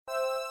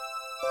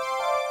Kjære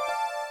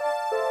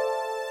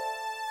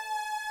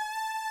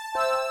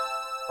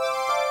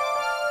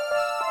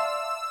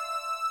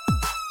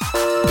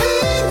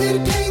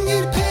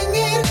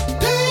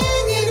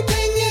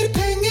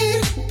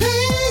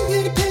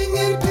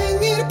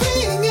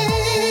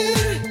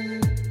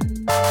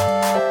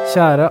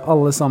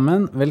alle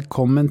sammen,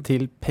 velkommen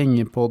til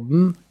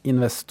Pengepodden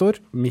Investor.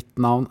 Mitt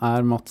navn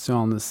Mats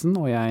Johannessen,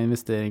 og jeg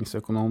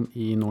investeringsøkonom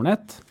i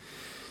Nordnet.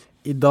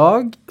 I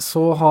dag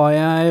så har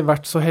jeg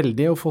vært så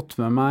heldig og fått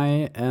med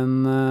meg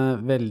en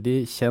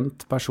veldig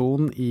kjent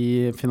person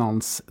i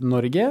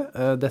Finans-Norge.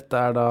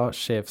 Dette da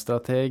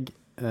sjefstrateg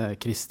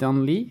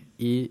Christian Lie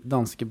i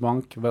Danske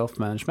Bank Wealth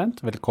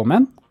Management.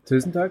 Velkommen.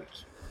 Tusen takk.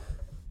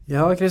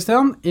 Ja,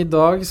 Christian, i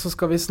dag så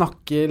skal vi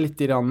snakke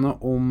litt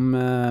om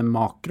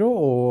makro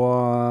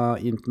og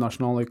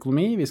internasjonal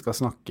økonomi. Vi skal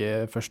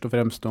snakke først og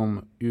fremst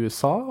om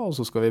USA, og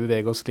så skal vi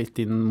bevege oss litt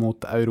inn mot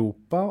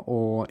Europa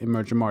og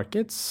emerging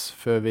markets,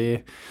 før vi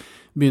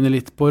begynner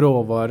litt på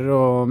råvarer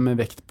og med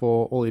vekt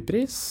på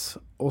oljepris,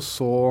 og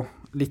så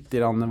litt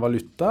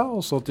valuta,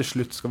 og så til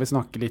slutt skal vi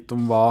snakke litt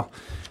om hva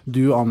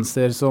du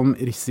anser som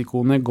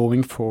risikoene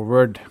going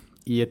forward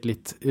i et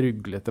litt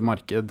ruglete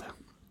marked.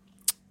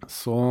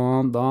 Så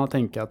da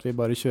tenker jeg at vi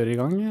bare kjører i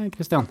gang,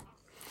 Christian.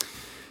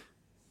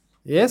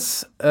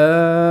 Yes,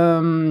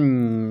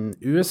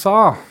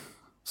 USA,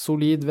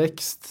 solid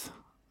vekst,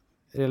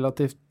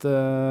 relativt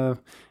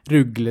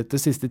ruglete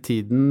siste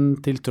tiden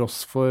til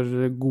tross for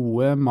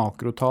gode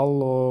makrotall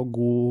og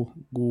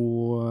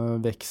god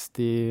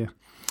vekst i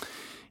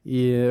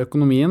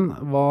økonomien.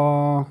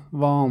 Hva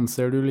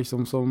anser du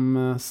liksom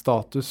som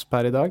status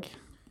per i dag?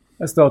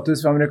 Status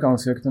for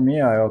amerikansk økonomi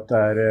jo at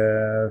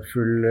det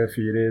full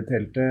fyr i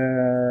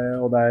teltet,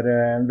 og det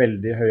en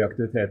veldig høy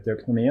aktivitet i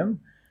økonomien.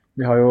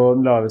 Vi har jo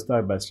den laveste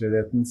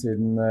arbeidsledigheten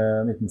siden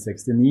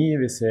 1969.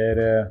 Vi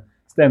ser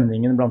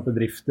stemningen blant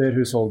bedrifter,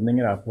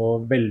 husholdninger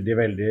på veldig,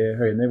 veldig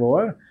høye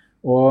nivåer.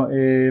 Og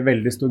i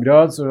veldig stor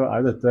grad så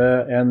dette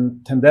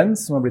en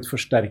tendens som har blitt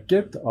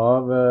forsterket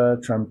av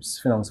Trumps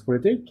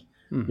finanspolitikk.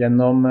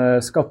 Gjennom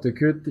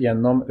skattekutt,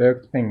 gjennom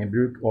økt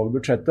pengebruk over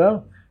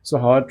budsjettet, så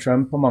har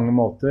Trump på mange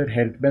måter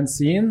helt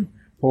bensin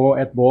på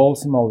et bål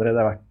som allerede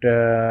har vært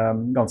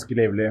ganske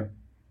livlig.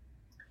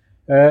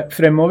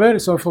 Fremover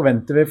så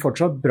forventer vi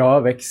fortsatt bra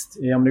vekst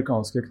i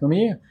amerikansk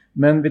økonomi,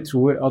 men vi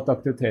tror at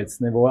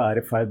aktivitetsnivået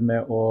i ferd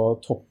med å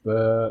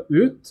toppe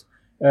ut.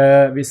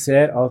 Vi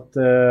ser at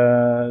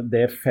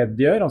det Fed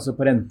gjør, altså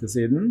på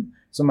rentesiden,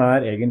 som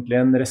egentlig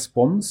en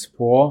respons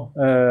på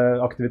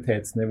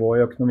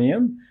aktivitetsnivået i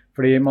økonomien,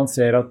 fordi man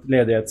ser at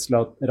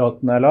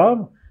ledighetsraten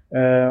lav,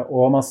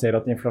 og man ser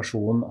at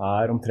inflasjonen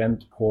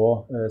omtrent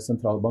på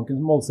sentralbankens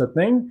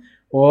målsetning,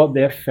 og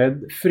det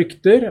Fed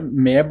frykter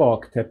med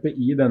bakteppet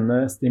i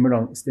denne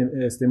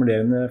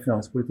stimulerende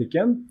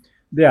finanspolitikken,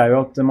 det jo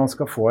at man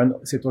skal få en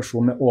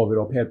situasjon med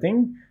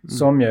overoppheting,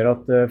 som gjør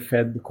at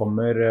Fed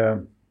kommer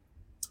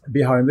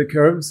behind the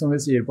curve, som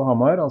vi sier på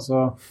Hamar,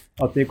 altså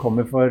at de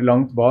kommer for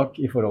langt bak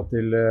i forhold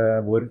til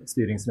hvor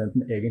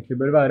styringsrenten egentlig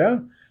bør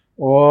være.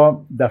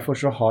 Og derfor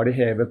så har de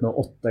hevet nå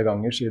 8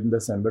 ganger siden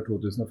desember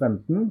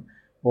 2015,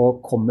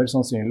 og kommer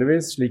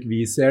sannsynligvis, slik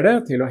vi ser det,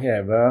 til å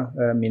heve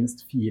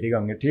minst 4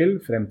 ganger til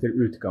frem til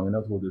utgangen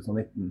av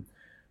 2019.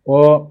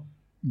 Og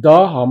da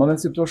har man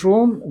en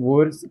situasjon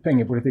hvor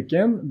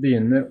pengepolitikken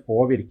begynner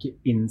å virke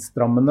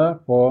innstrammende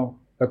på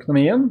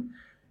økonomien,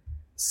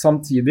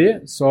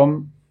 samtidig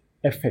som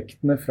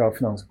effektene fra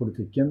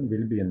finanspolitikken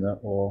vil begynne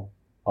å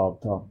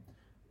avta.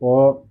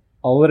 Og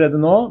allerede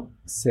nå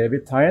ser vi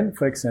tegn,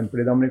 for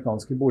eksempel i det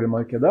amerikanske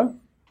boligmarkedet,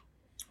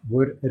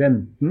 hvor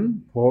renten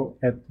på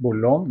et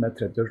boliglån med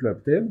 30 års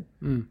løpetid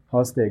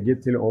har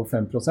steget til over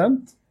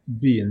 5%,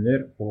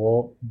 begynner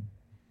å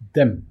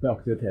dempe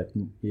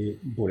aktiviteten i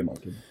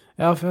boligmarkedet.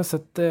 Ja, for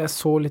jeg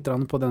så litt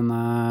på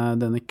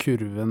denne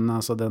kurven,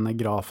 altså denne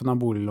grafen av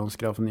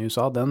boliglånsgrafen i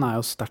USA, den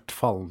jo sterkt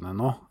fallende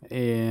nå.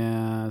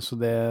 Så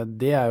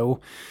det jo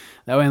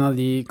en av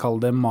de, kall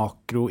det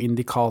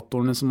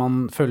makroindikatorene som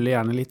man følger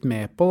gjerne litt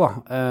med på, da.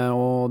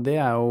 Og det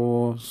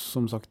jo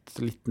som sagt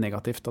litt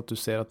negativt at du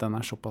ser at den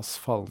såpass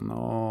fallende,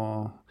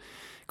 og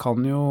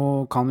kan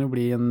jo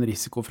bli en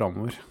risiko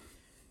fremover.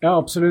 Ja,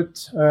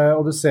 absolutt.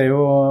 Og du ser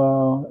jo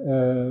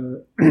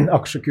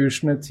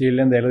aksjekursene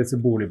til en del av disse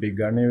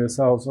boligbyggerne i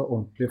USA har også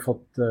ordentlig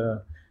fått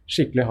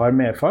skikkelig hard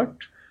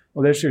medfart.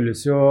 Og det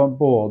skyldes jo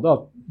både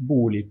at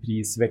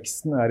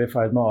boligprisveksten i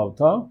ferd med å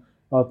avta,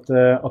 at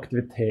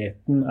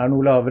aktiviteten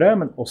noe lavere,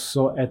 men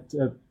også et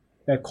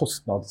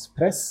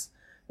kostnadspress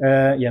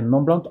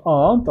gjennom blant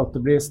annet at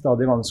det blir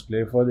stadig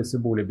vanskeligere for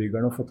disse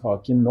boligbyggerne å få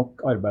tak i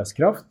nok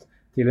arbeidskraft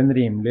til på et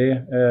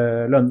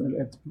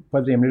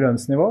rimelig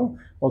lønnsnivå,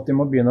 og at de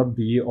må begynne å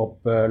by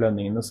opp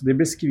lønningene. Så de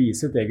blir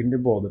skviset egentlig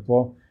både på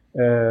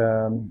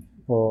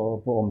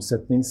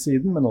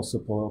omsetningssiden, men også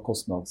på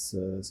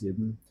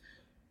kostnadssiden.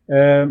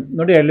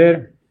 Når det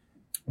gjelder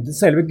det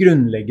selve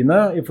grunnleggende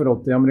i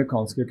forhold til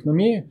amerikansk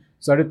økonomi,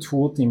 så det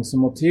 2 ting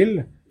som må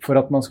til for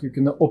at man skal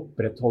kunne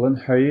opprettholde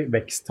en høy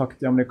veksttakt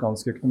i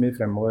amerikansk økonomi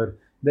fremover.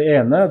 Det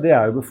ene, det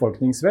jo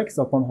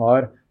befolkningsvekst, at man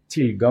har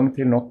tilgang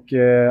til nok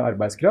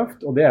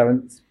arbeidskraft, og det jo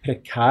en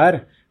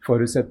prekær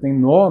forutsetning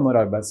nå når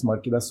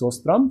arbeidsmarkedet så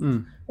stramt.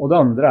 Og det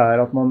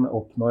andre at man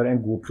oppnår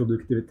en god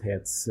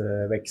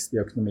produktivitetsvekst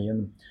i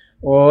økonomien.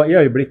 Og i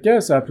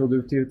øyeblikket så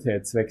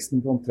produktivitetsveksten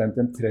på omtrent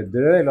en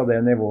tredjedel av det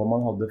nivået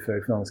man hadde før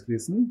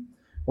finanskrisen.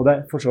 Og det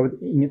for så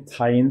vidt ingen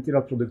tegn til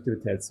at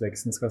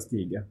produktivitetsveksten skal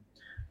stige.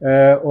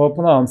 Og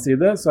på den annen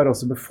side så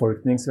også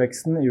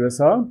befolkningsveksten i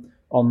USA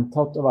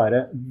antatt å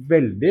være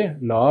veldig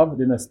lav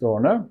de neste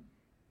årene.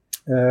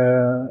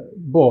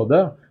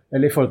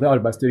 Eller i forhold til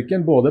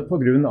arbeidsstyrken, både på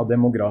grunn av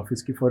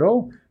demografiske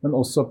forhold, men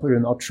også på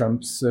grunn av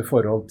Trumps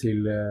forhold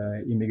til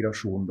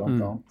immigrasjon blant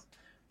annet.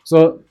 Så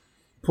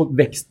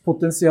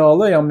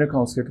vekstpotensialet i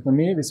amerikansk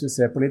økonomi, hvis vi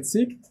ser på litt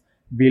sikt,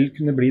 vil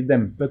kunne bli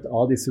dempet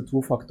av disse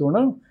to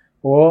faktorene.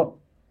 Og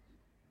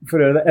for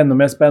å gjøre det enda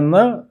mer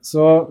spennende,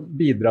 så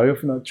bidrar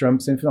jo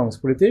Trumps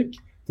finanspolitikk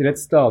til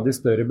et stadig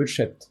større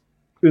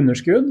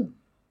budsjettunderskudd,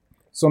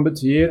 som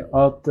betyr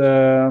at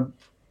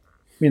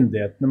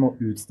myndighetene må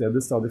utstede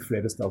stadig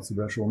flere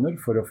statsobligasjoner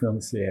for å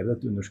finansiere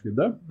dette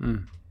underskuddet.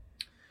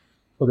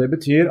 Og det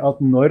betyr at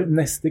når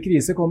neste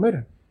krise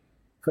kommer,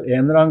 for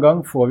en eller annen gang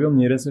får vi jo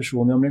ny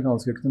resesjon i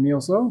amerikansk økonomi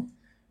også,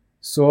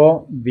 så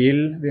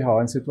vil vi ha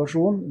en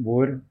situasjon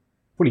hvor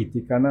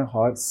politikerne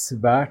har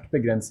svært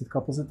begrenset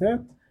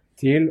kapasitet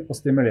til å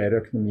stimulere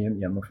økonomien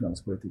gjennom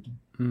finanspolitikken.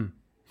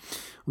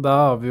 Og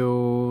da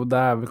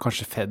det vel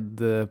kanskje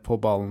Fed på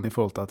ballen i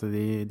forhold til at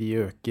de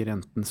øker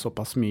renten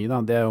såpass mye.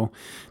 Da.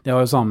 Det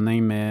har jo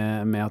sammenheng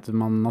med at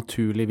man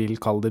naturlig vil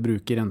kalle det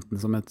bruke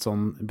renten som et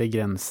sånn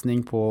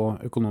begrensning på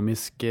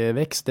økonomisk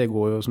vekst. Det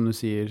går jo, som du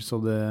sier,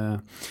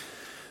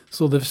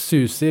 så det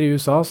suser i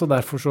USA, så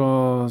derfor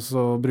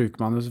så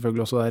bruker man jo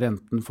selvfølgelig også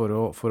renten for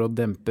å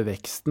dempe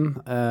veksten,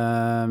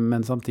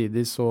 men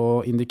samtidig så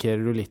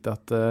indikerer du litt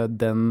at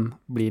den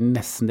blir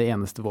nesten det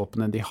eneste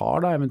våpenet de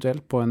har da,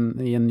 eventuelt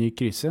i en ny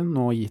krise,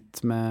 nå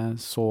gitt med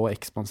så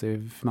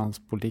ekspansiv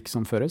finanspolitikk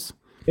som føres.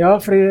 Ja,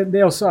 fordi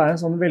det også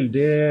en sånn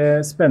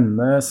veldig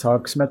spennende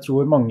sak som jeg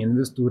tror mange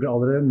investorer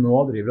allerede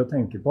nå driver og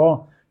tenker på.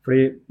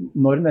 Fordi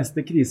når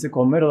neste krise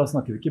kommer, og da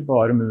snakker vi ikke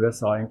bare om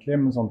USA egentlig,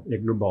 men sånn i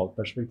globalt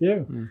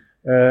perspektiv,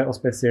 og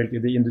spesielt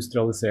i de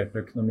industrialiserte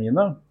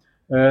økonomiene,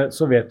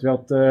 så vet vi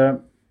at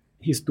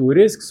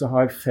historisk så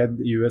har Fed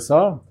i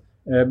USA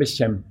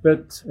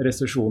bekjempet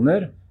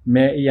resesjoner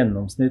med i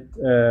gjennomsnitt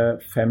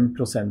 5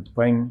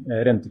 prosentpoeng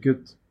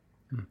rentekutt.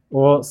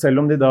 Og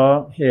selv om de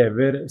da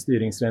hever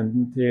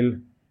styringsrenten til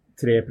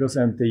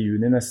 3% i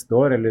juni neste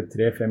år, eller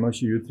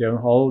 3,25,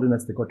 3,5 de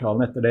neste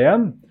kvartalene etter det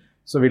igjen,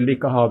 så vil de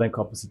ikke ha den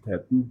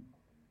kapasiteten.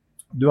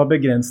 Du har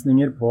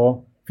begrensninger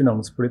på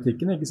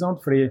finanspolitikken, ikke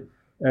sant? Fordi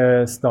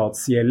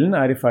statsgjelden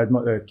i ferd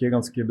med å øke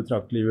ganske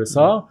betraktelig i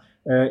USA.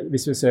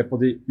 Hvis vi ser på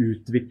de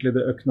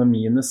utviklede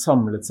økonomiene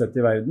samlet sett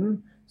i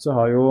verden, så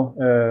har jo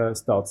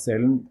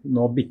statsgjelden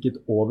nå bikket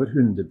over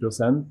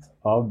 100%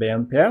 av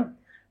BNP.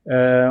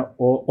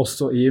 Og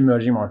også i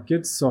emerging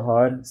markets så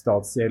har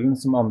statsgjelden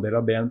som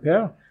andel av BNP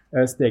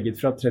steget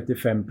fra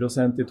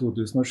 35% i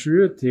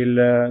 2007 til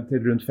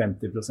rundt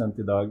 50%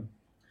 i dag.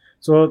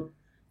 Så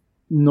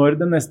når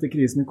den neste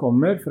krisen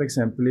kommer, for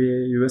eksempel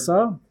i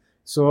USA,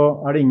 så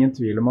det ingen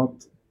tvil om at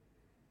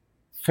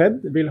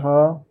Fed vil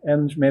ha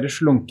en mer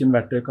slunken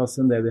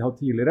verktøykasse enn det de har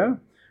tidligere,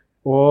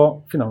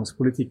 og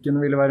finanspolitikken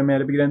vil være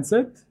mer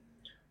begrenset.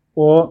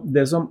 Og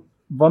det som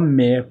var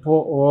med på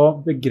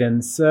å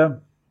begrense,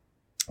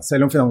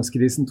 selv om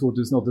finanskrisen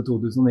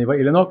 2008-2009 var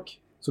ille nok,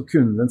 så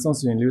kunne den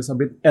sannsynligvis ha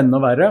blitt enda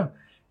verre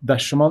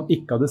dersom man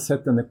ikke hadde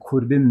sett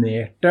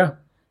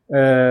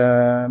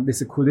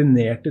disse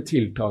koordinerte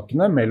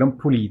tiltakene mellom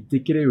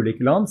politikere i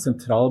ulike land,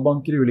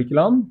 sentralbanker i ulike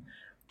land.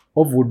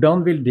 Og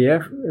hvordan vil det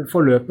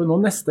forløpe nå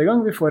neste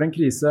gang vi får en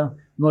krise?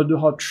 Når du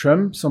har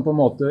Trump som på en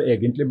måte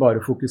egentlig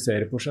bare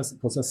fokuserer på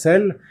seg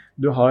selv,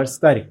 du har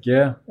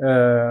sterke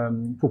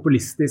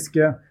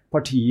populistiske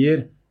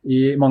partier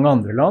i mange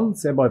andre land,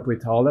 se bare på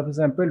Italia for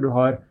eksempel, du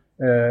har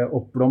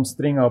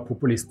oppblomstring av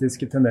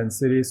populistiske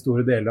tendenser i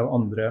store deler av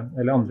andre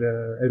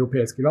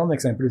europeiske land,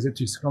 eksempelvis i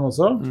Tyskland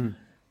også.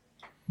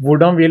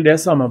 Hvordan vil det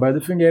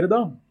samarbeidet fungere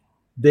da?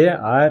 Det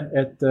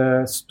et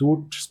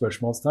stort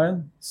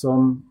spørsmålstegn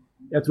som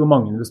jeg tror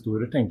mange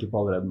investorer tenker på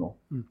allerede nå.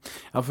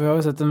 Ja, for vi har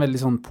jo sett en veldig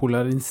sånn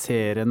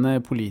polariserende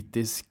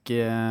politisk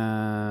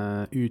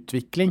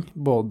utvikling,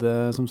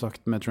 både som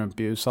sagt med Trump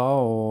i USA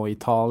og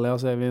Italia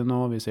ser vi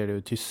nå, vi ser det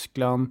jo i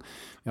Tyskland,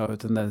 vi har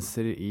jo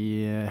tendenser i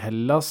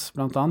Hellas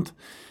blant annet.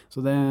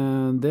 Så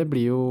det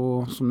blir jo,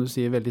 som du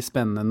sier, veldig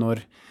spennende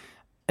når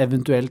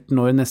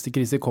neste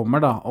krise kommer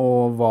da,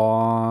 og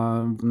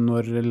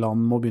når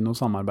land må begynne å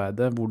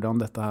samarbeide, hvordan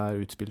dette her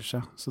utspiller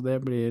seg. Så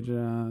det blir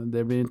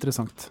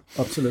interessant.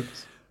 Absolutt.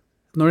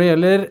 Når det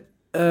gjelder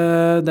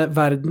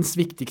verdens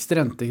viktigste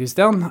rente,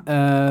 Christian,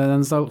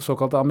 den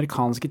såkalte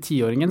amerikanske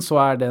 10-åringen,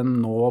 så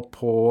den nå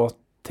på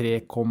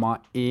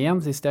 3,1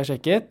 sist jeg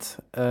sjekket.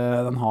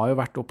 Den har jo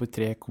vært oppe i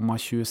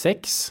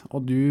 3,26,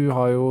 og du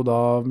har jo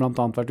da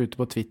blant annet vært ute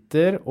på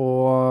Twitter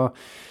og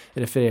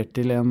referert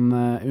til en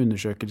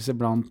undersøkelse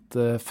blant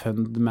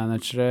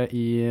fundmanagere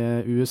i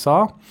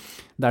USA,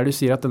 der du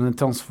sier at denne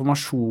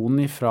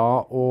transformasjonen ifra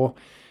å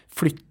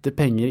flytte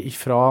penger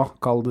ifra,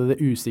 kall det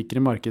usikre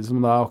markedet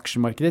som da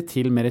aksjemarkedet,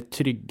 til mer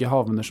trygge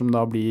havner som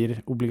da blir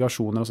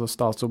obligasjoner, altså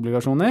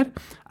statsobligasjoner,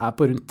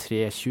 på rundt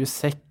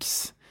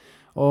 3,26.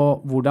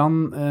 Og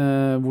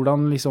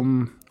hvordan liksom,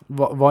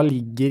 hva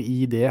ligger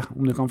i det?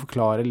 Om du kan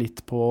forklare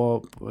litt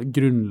på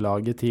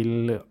grunnlaget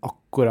til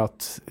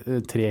akkurat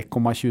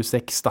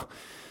 3,26 da.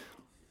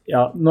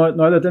 Ja, nå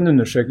er dette en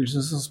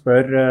undersøkelse som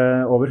spør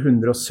over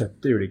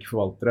 170 ulike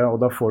forvaltere, og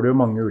da får du jo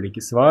mange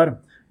ulike svar.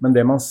 Men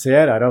det man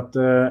ser at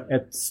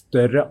et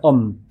større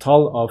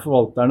antall av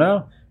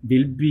forvalterne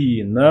vil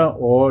begynne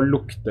å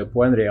lukte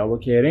på en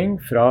reallokering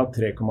fra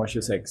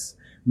 3,26.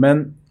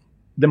 Men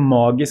det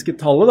magiske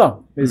tallet da,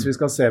 hvis vi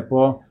skal se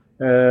på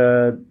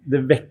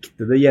det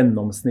vektede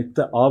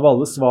gjennomsnittet av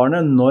alle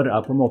svarene, når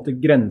på en måte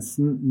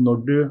grensen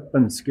når du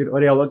ønsker å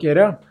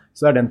reallokere,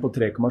 så den på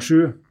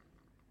 3,7.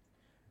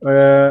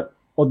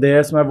 Og det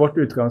som vårt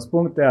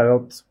utgangspunkt, det jo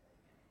at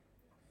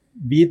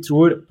vi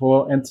tror på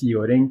en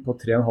 10-åring på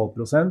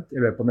 3,5%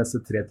 i løpet av neste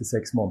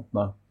 3-6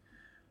 månedene.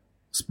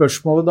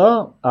 Spørsmålet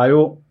da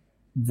jo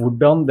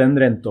hvordan den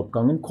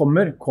renteoppgangen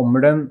kommer. Kommer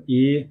den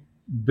i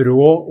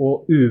brå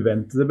og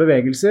uventede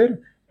bevegelser,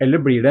 eller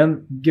blir det en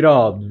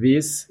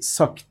gradvis,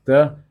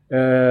 sakte,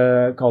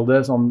 kall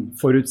det sånn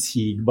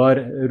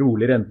forutsigbar,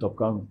 rolig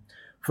renteoppgang?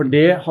 For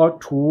det har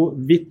to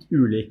vidt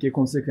ulike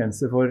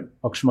konsekvenser for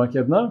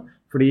aksjemarkedene,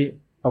 fordi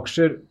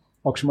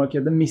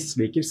aksjemarkedet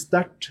misliker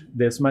sterkt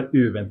det som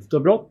uventet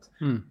og brått,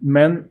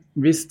 men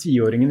hvis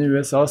 10-åringen i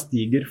USA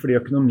stiger fordi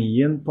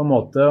økonomien på en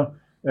måte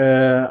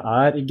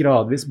i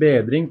gradvis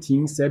bedring,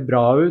 ting ser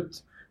bra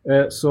ut,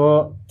 så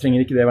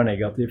trenger ikke det være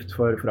negativt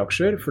for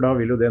aksjer, for da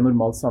vil jo det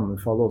normalt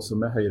sammenfalle også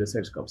med høyere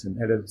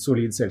eller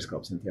solid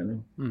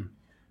selskapsinntjening.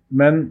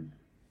 Men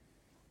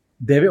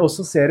det vi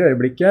også ser i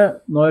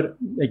øyeblikket,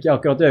 ikke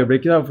akkurat i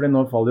øyeblikket, fordi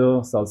nå faller jo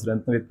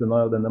statsrentene litt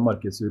under denne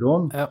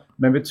markedsuroen,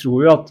 men vi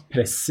tror jo at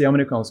presset i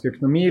amerikansk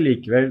økonomi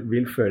likevel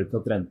vil føre til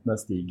at rentene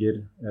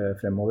stiger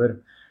fremover.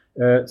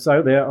 Så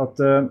jo det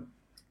at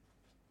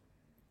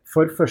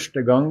for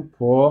første gang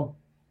på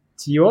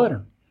 10 år,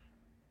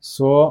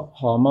 så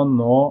har man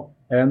nå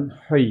en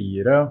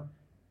høyere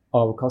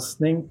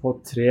avkastning på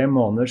 3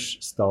 måneders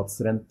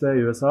statsrente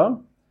i USA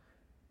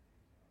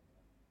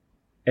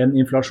enn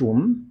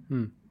inflasjonen,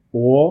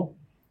 og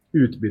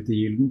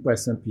utbyttegilden på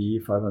S&P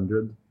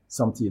 500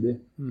 samtidig.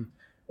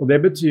 Og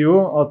det betyr jo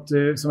at,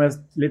 som jeg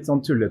litt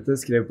sånn tullete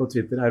skrev på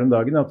Twitter her om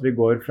dagen, at vi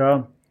går fra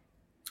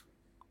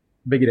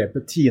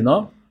begrepet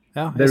TINA,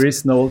 there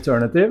is no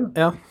alternative,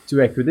 to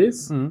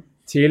equities,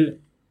 til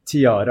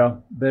TIARA,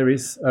 there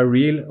is a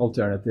real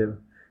alternative.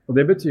 Og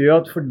det betyr jo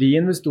at for de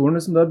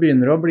investorene som da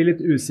begynner å bli litt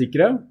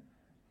usikre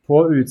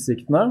på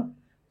utsiktene,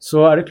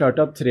 så det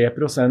klart at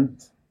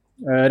 3%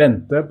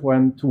 rente på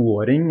en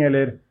 2-åring,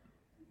 eller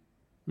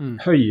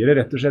høyere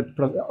rett og slett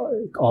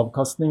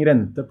avkastning,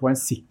 rente på en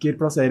sikker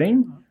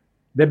plassering,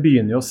 det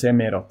begynner jo å se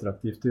mer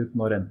attraktivt ut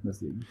når rentene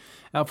stiger.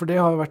 Ja, for det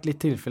har jo vært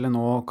litt tilfelle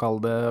nå, kall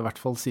det i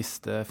hvert fall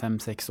siste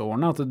 5-6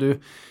 årene, at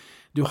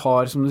du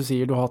har, som du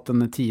sier, du har hatt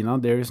denne TINA,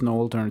 there is no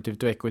alternative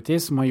to equity,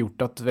 som har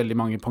gjort at veldig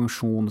mange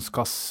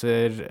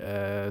pensjonskasser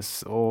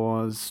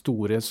og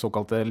store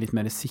såkalte litt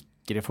mer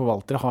sikre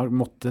forvaltere har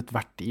måttet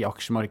vært i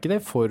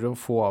aksjemarkedet for å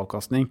få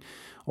avkastning.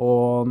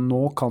 Og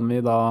nå kan vi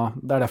da,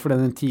 det derfor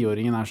denne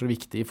 10-åringen så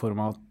viktig i form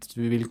av at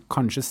vi vil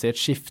kanskje se et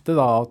skifte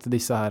da, at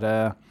disse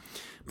her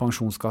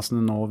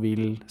pensjonskassene nå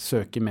vil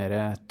søke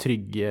mer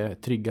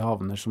trygge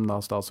havner som da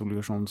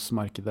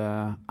statsobligasjonsmarkedet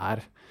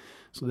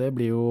Så det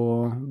blir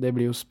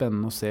jo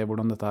spennende å se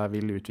hvordan dette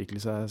vil utvikle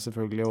seg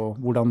selvfølgelig, og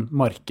hvordan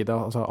markedet,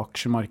 altså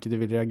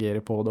aksjemarkedet vil reagere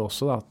på det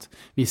også da, at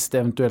hvis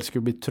det eventuelt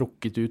skulle bli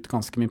trukket ut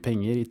ganske mye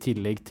penger i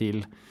tillegg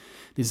til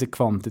disse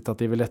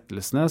kvantitative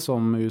lettelsene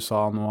som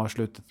USA nå har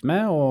sluttet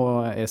med,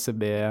 og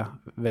ECB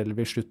vel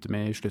vil slutte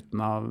med i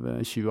slutten av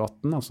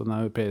 2018, altså den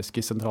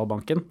europeiske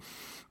sentralbanken.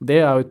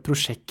 Det jo et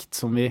prosjekt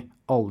som vi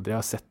aldri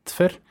har sett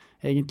før,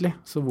 egentlig.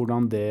 Så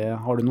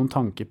har du noen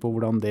tanker på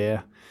hvordan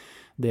det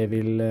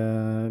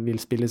vil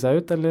spille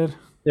seg ut, eller?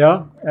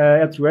 Ja,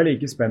 jeg tror jeg er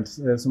like spent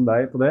som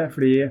deg på det,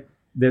 fordi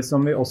det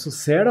som vi også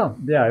ser da,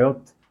 det jo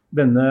at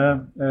denne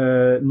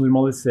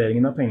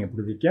normaliseringen av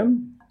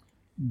pengepolitikken,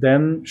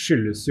 den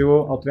skyldes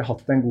jo at vi har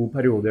hatt en god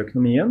periode i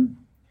økonomien,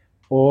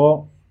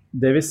 og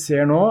det vi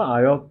ser nå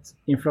jo at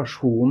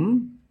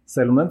inflasjonen,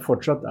 selv om den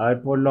fortsatt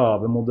på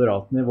lave,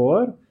 moderate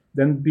nivåer,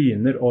 den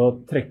begynner å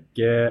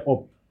trekke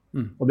opp.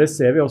 Og det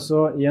ser vi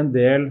også i en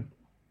del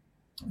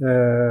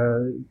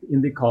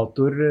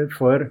indikatorer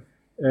for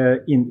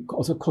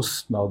altså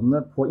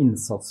kostnadene på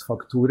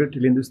innsatsfaktorer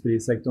til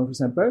industrisektoren for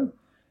eksempel,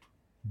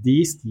 de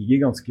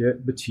stiger ganske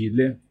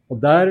betydelig.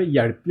 Og der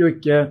hjelper jo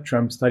ikke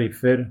Trumps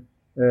tariffer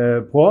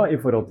på i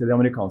forhold til de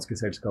amerikanske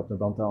selskapene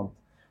blant annet.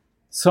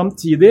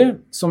 Samtidig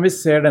som vi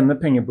ser denne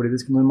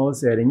pengepolitiske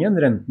normaliseringen,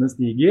 rentene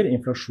stiger,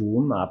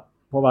 inflasjonen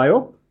på vei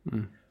opp,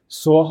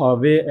 så har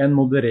vi en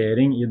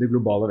moderering i det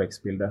globale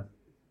vekstbildet.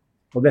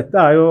 Og dette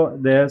jo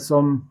det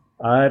som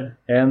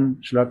en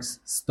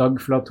slags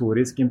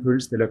stagflatorisk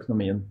impuls til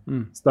økonomien.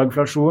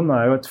 Stagflasjon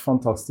jo et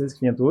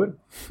fantastisk fint ord.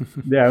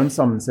 Det jo en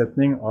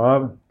sammensetning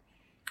av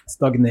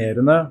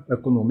stagnerende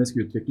økonomisk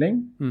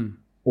utvikling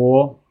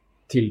og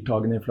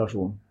tiltagende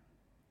inflasjon.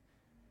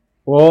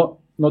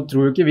 Og nå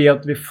tror jo ikke vi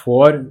at vi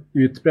får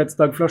utbredt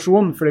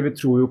stagflasjon, fordi vi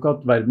tror jo ikke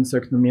at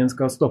verdensøkonomien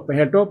skal stoppe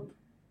helt opp.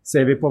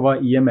 Ser vi på hva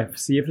IMF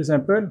sier for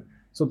eksempel,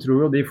 så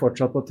tror jo de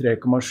fortsatt på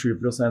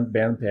 3,7%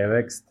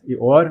 BNP-vekst i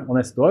år og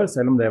neste år,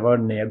 selv om det var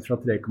ned fra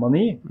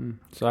 3,9.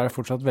 Så det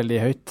fortsatt veldig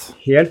høyt.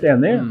 Helt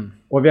enig,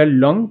 og vi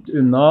langt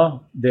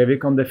unna det vi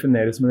kan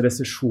definere som en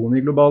resesjon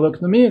i global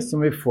økonomi,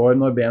 som vi får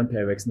når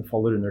BNP-veksten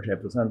faller under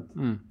 3%.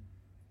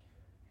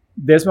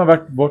 Det som har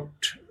vært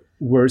vårt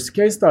worst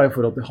case da, i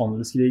forhold til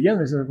handelskrigen,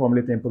 hvis vi kommer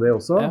litt inn på det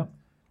også,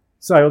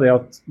 så jo det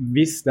at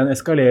hvis den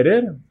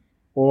eskalerer,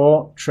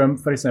 og Trump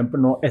for eksempel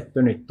nå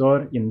etter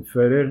nyttår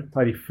innfører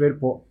tariffer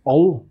på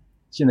all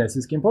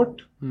kinesisk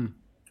import,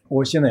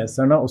 og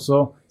kineserne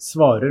også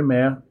svarer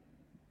med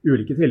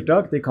ulike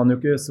tiltak, de kan jo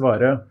ikke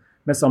svare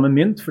med samme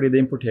mynt, fordi de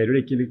importerer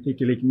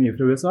ikke like mye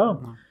fra USA,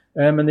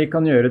 men de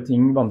kan gjøre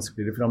ting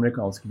vanskeligere for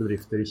amerikanske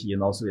bedrifter i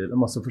Kina og så videre,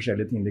 masse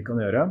forskjellige ting de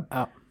kan gjøre.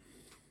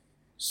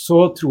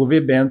 Så tror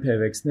vi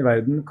BNP-veksten i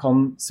verden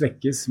kan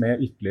svekkes med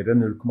ytterligere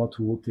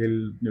 0,2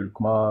 til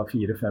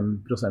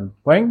 0,45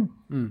 prosentpoeng.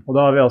 Og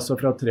da har vi altså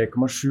fra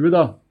 3,7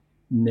 da,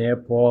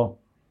 ned på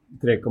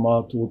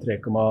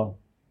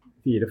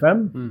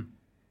 3,2-3,45.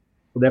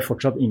 Og det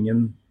fortsatt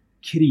ingen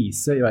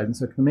krise i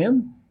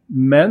verdensøkonomien,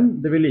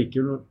 men det vil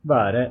likevel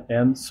være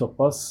en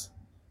såpass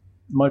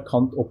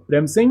markant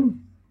oppbremsing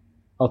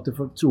at det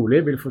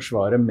trolig vil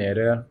forsvare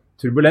mer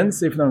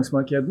turbulens i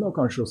finansmarkedene og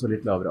kanskje også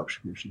litt lavere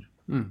aksjekurser.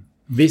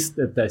 Hvis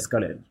dette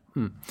eskalerer.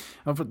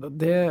 Ja, for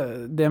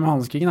det med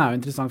handelskrigen jo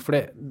interessant, for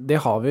det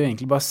har vi jo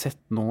egentlig bare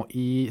sett nå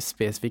i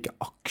spesifikke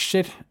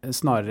aksjer,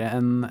 snarere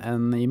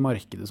enn i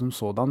markedet som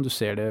sådan. Du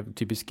ser det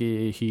typisk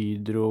i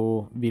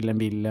Hydro, Wilhelm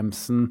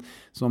Wilhelmsen,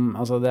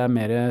 altså det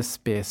mer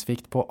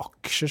spesifikt på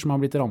aksjer som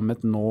har blitt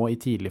rammet nå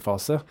i tidlig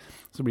fase.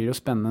 Så blir det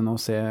jo spennende nå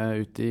å se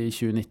ut i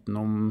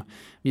 2019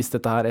 hvis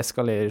dette her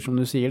eskalerer, som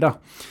du sier da.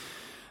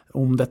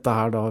 Om dette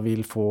her da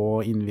vil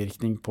få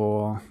innvirkning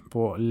på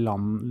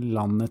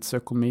landets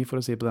økonomi, for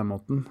å si på den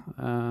måten.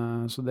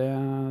 Så det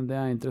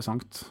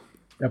interessant.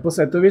 Ja, på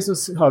sett og vis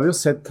så har vi jo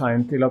sett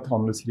tegn til at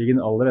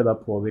handelskrigen allerede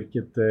har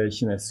påvirket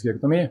kinesisk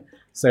økonomi.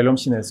 Selv om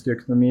kinesisk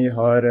økonomi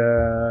har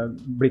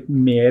blitt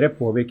mer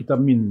påvirket av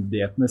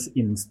myndighetenes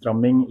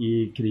innstramming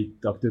i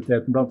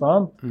kreditaktiviteten blant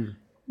annet,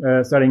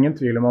 så det ingen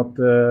tvil om at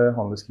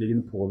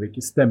handelskrigen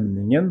påvirker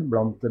stemningen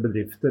blant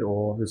bedrifter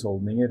og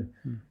husholdninger.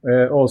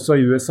 Og også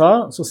i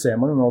USA så ser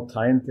man jo nå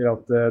tegn til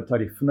at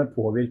tariffene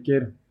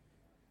påvirker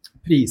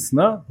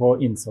prisene på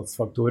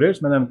innsatsfaktorer,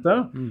 som jeg nevnte,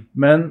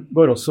 men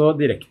går også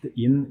direkte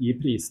inn i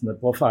prisene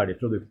på ferdige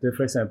produkter.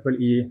 For eksempel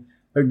i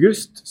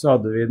august så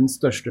hadde vi den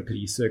største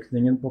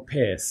prisøkningen på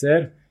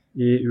PC-er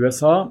i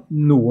USA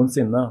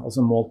noensinne,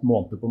 altså målt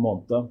måned på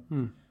måned.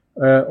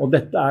 Og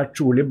dette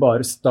trolig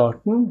bare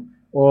starten.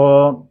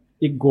 Og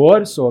i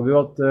går så vi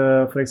jo at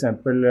for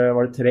eksempel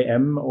var det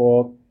 3M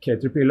og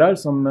Caterpillar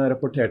som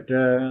rapporterte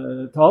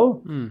tall,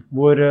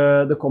 hvor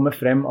det kommer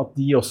frem at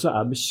de også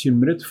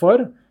bekymret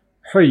for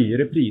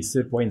høyere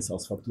priser på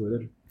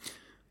innsatsfaktorer.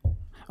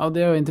 Ja,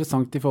 det jo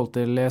interessant i forhold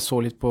til, jeg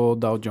så litt på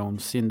Dow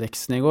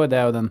Jones-indeksen i går,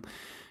 det jo den,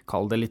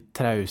 kall det litt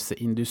trause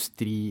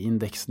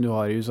industriindeksen du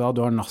har i USA.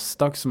 Du har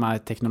Nasdaq som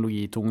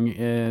teknologitung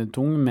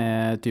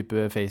med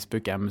type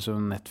Facebook,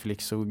 Amazon,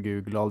 Netflix og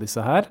Google og alle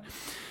disse her.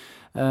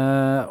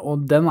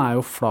 Og den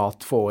jo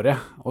flat for året.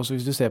 Og så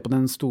hvis du ser på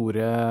den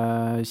store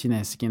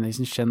kinesiske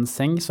indeksen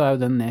Shenzhen, så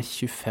jo den ned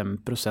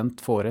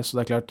 25% for året. Så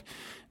det klart,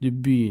 du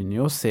begynner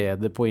jo å se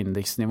det på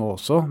indeksnivå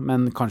også,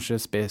 men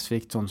kanskje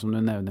spesifikt sånn som du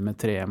nevner med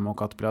 3M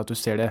og Caterpillar, at du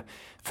ser det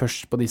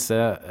først på disse,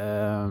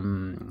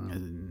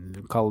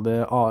 kall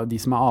det, de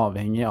som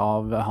avhengig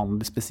av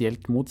handel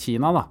spesielt mot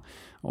Kina da.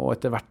 Og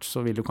etter hvert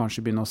så vil du kanskje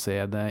begynne å se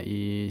det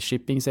i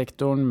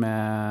shippingsektoren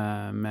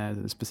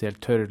med spesielt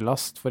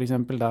tørrlast for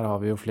eksempel. Der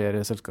har vi jo flere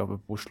selskaper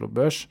på Oslo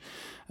Børs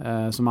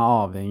som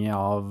avhengig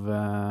av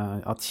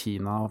at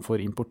Kina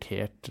får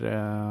importert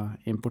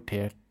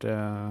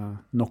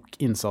nok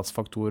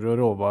innsatsfaktorer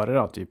og råvarer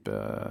av type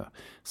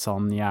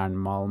sand,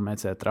 jernmalm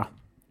etc.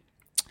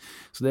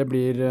 Så det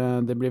blir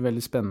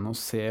veldig spennende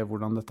å se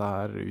hvordan dette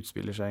her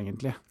utspiller seg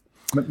egentlig.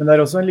 Men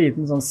det også en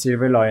liten sånn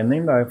silver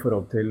lining da, i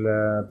forhold til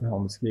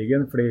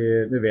handelskrigen,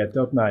 fordi vi vet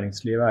jo at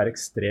næringslivet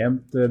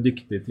ekstremt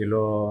dyktig til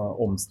å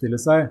omstille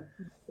seg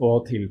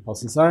og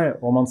tilpasse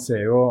seg, og man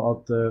ser jo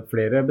at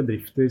flere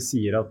bedrifter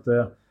sier at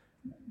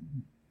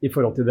i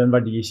forhold til den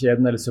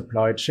verdikjeden eller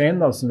supply chain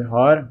da, som vi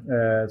har,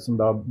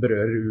 som da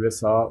berører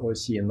USA og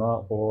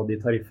Kina og de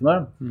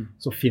tariffene,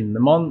 så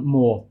finner man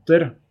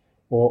måter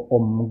å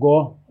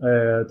omgå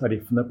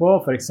tariffene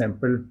på, for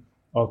eksempel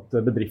at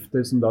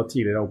bedrifter som da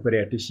tidligere har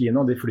operert i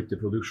Kina, de flytter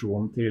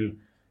produksjonen til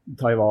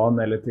Taiwan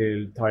eller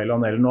til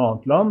Thailand eller noe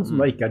annet land som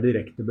da ikke er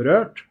direkte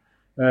berørt.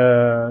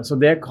 Så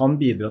det kan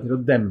bidra til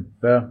å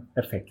dempe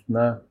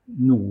effektene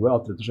noe,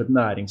 at rett og slett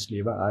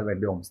næringslivet er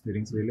veldig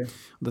omstillingsvillig.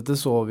 Dette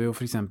så vi jo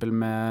for eksempel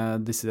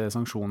med disse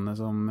sanksjonene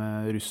som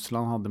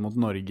Russland hadde mot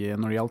Norge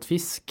når det gjaldt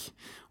fisk.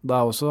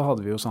 Da også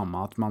hadde vi jo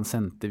samme at man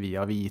sendte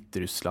via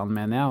Hviterussland,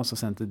 mener jeg, og så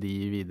sendte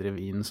de videre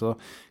inn. Så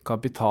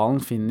kapitalen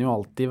finner jo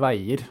alltid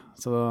veier.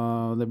 Så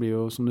det blir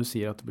jo, som du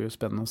sier, at det blir jo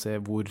spennende å se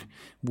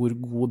hvor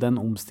god den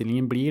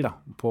omstillingen blir da.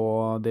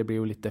 Det blir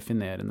jo litt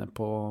definerende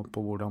på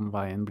hvordan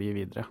veien blir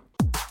videre.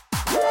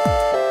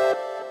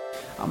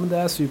 Ja, men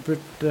det er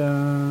supert,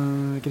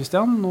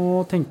 Christian.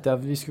 Nå tenkte jeg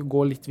at vi skulle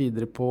gå litt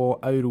videre på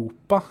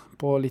Europa,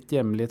 på litt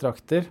hjemlige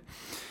trakter.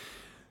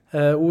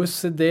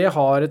 OECD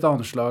har et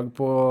anslag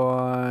på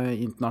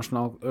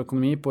internasjonal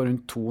økonomi på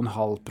rundt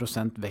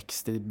 2,5%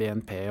 vekst i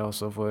BNP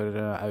også for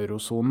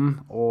eurozonen,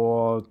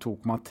 og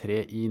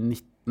 2,3% i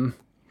 19.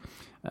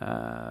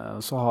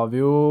 Så har vi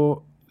jo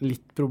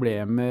litt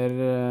problemer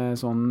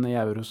sånn i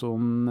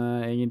eurozonen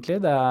egentlig.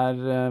 Det er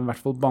i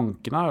hvert fall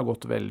bankene har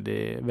gått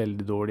veldig,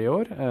 veldig dårlig i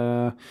år.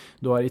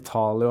 Du har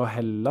Italia og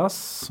Hellas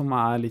som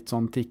er litt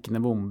sånn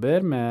tikkende bomber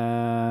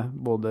med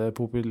både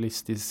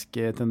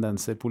populistiske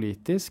tendenser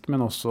politisk,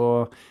 men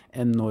også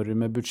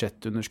enorme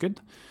budsjettunderskudd.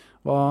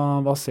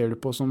 Hva ser du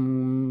på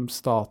som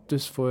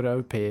status for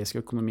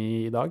europeisk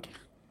økonomi i dag?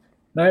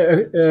 Nei,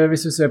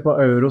 hvis vi ser på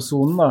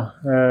eurozonen da,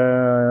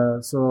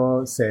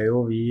 så ser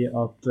jo vi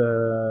at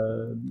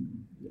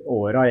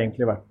året har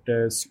egentlig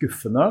vært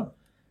skuffende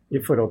i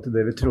forhold til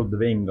det vi trodde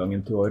ved inngangen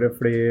til året,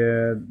 fordi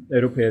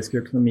europeisk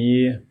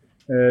økonomi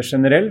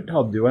generelt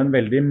hadde jo en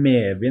veldig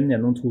medvind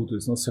gjennom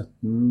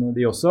 2017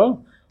 de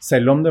også,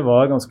 selv om det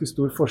var ganske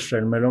stor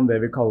forskjell mellom det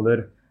vi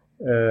kaller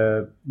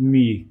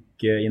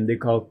myke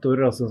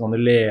indikatorer, altså sånne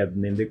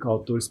ledende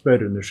indikatorer,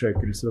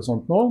 spørreundersøkelser og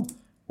sånt nå,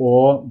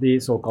 og de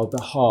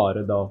såkalte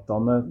harde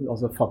dataene,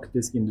 altså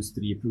faktisk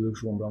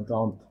industriproduksjon blant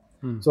annet.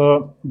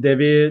 Så det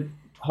vi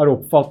har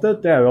oppfattet,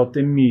 det er jo at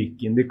de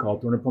myke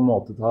indikatorene på en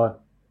måte har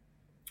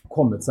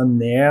kommet seg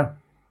ned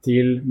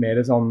til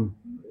mer sånn,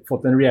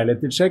 fått en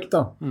reality check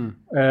da.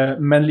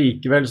 Men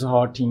likevel så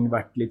har ting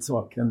vært litt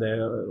svakere enn det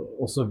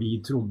også vi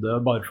trodde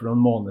bare for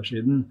noen måneder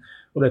siden.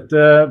 Og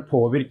dette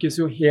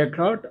påvirkes jo helt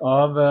klart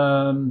av,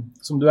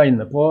 som du er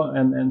inne på,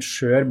 en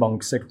skjør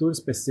banksektor,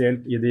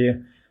 spesielt i de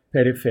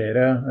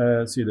perifere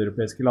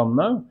sydeuropeiske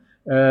landene,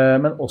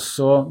 men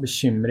også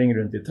bekymring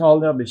rundt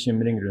Italia,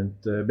 bekymring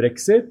rundt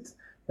Brexit,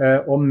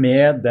 og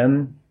med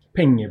den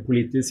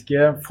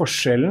pengepolitiske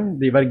forskjellen,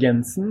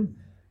 divergensen,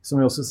 som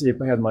vi også sier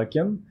på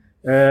Hedmarken,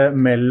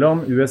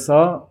 mellom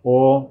USA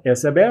og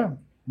ECB,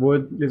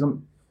 hvor liksom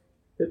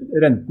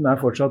renten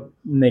er fortsatt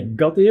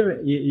negativ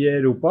i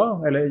Europa,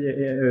 eller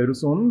i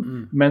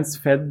eurozonen, mens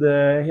Fed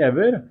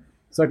hever,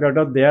 så er det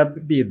klart at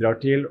det bidrar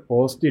til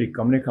å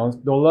styrke amerikansk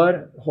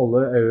dollar,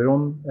 holde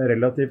euroen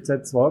relativt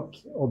sett svak,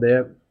 og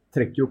det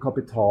trekker jo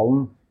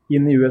kapitalen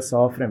inn i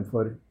USA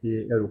fremfor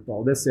i Europa.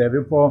 Og det ser vi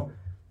jo på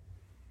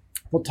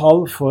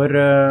tall for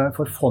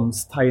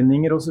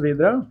fondstegninger og så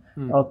videre,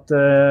 at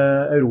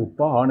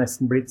Europa har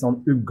nesten blitt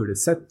sånn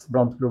uglesett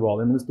blant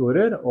globale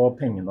investorer, og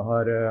pengene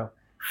har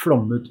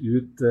flommet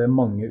ut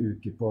mange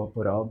uker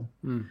på rad.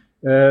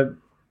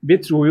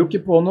 Vi tror jo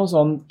ikke på noen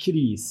sånn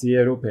krise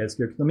i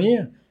europeisk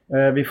økonomi.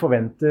 Vi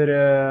forventer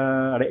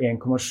er det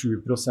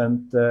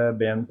 1,7%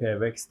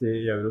 BNP-vekst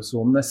i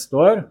eurozonen neste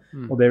år,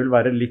 og det vil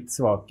være litt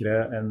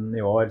svakere enn i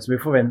år. Så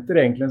vi forventer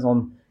egentlig en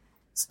sånn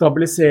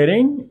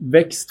stabilisering,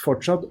 vekst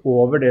fortsatt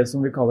over det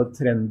som vi kaller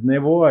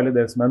trendnivå, eller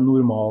det som er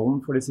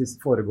normalen for de siste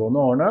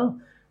foregående årene.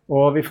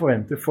 Og vi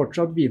forventer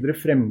fortsatt videre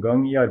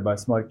fremgang i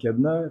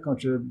arbeidsmarkedene,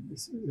 kanskje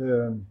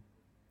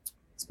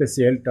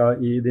spesielt da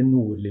i de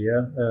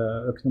nordlige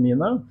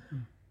økonomiene,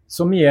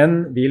 som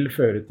igjen vil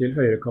føre til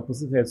høyere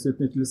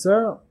kapasitetsutnyttelse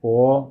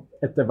og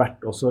etter hvert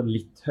også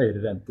litt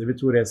høyere renter. Vi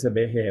tror ECB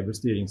hever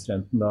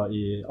styringsrenten da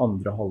i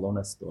andre halvår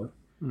neste år.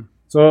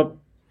 Så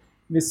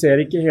vi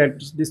ser ikke helt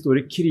de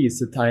store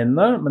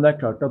krisetegnene, men det er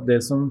klart at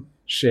det som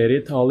skjer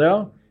i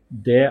Italia,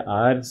 det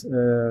er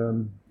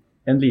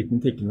en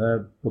liten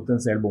tikkende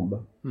potensiell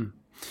bombe.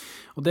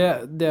 Og det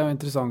er jo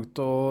interessant,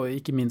 og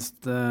ikke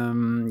minst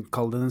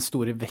kalle det den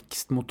store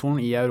vekstmotoren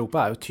i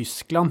Europa er jo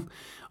Tyskland.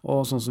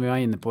 Og sånn som vi var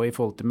inne på i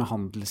forhold til med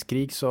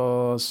handelskrig,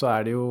 så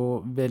er det jo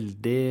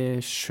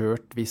veldig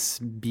skjørt hvis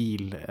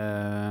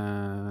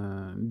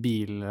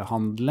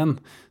bilhandelen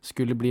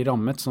skulle bli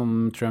rammet,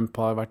 som Trump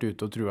har vært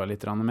ute og trua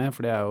litt med,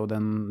 for det er jo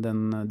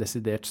den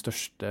desidert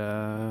største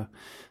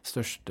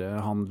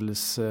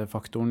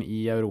handelsfaktoren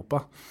i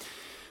Europa.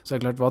 Så det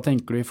er klart, hva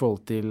tenker du i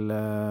forhold til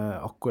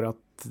akkurat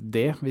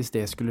det, hvis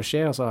det skulle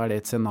skje? Altså er det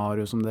et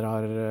scenario som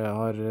dere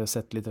har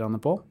sett litt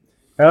på?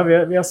 Ja,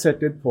 vi har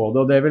sett litt på det,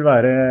 og det vil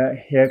være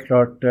helt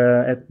klart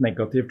et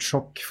negativt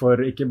sjokk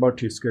for ikke bare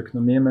tysk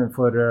økonomi, men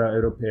for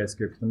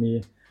europeisk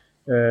økonomi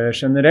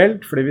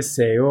generelt. Fordi vi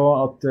ser jo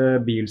at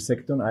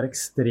bilsektoren er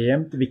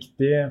ekstremt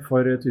viktig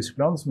for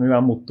Tyskland, som jo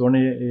er motoren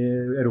i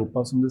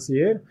Europa, som du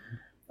sier.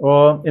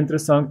 Og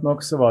interessant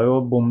nok så var jo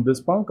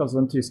Bundesbank,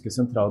 altså den tyske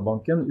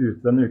sentralbanken, ute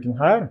denne uken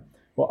her,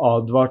 og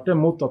advarte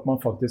mot at man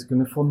faktisk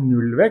kunne få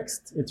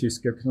nullvekst i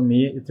tysk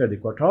økonomi i tredje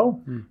kvartal,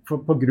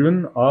 på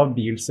grunn av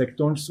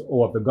bilsektorens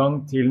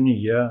overgang til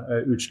nye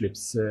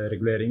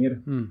utslippsreguleringer.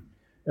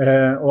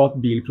 Og at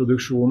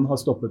bilproduksjonen har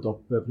stoppet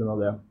opp på grunn av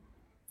det.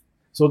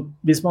 Så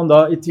hvis man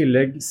da i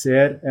tillegg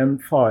ser en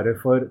fare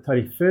for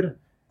tariffer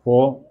på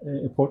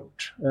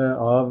import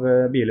av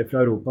biler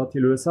fra Europa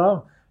til USA,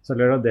 så er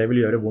det at det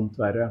vil gjøre vondt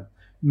verre.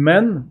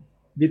 Men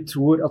vi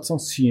tror at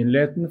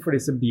sannsynligheten for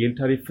disse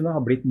biltariffene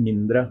har blitt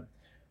mindre.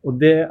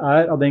 Og det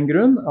er av den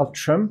grunn at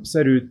Trump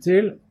ser ut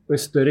til å i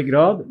større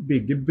grad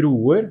bygge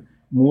broer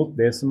mot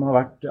det som har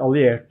vært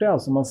allierte.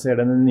 Altså man ser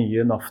denne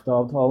nye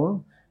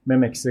NAFTA-avtalen med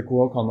Mexico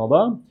og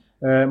Canada.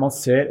 Man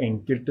ser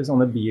enkelte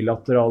sånne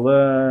bilaterale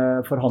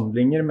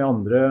forhandlinger med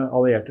andre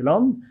allierte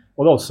land.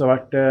 Og det har også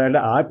vært,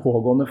 eller er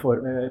pågående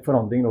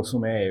forhandlinger også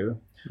med EU.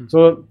 Så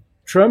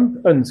Trump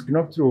ønsker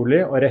nok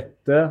trolig å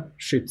rette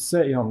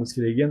skytset i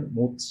handelskrigen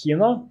mot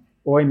Kina,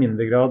 og i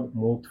mindre grad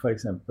mot for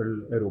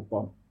eksempel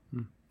Europa.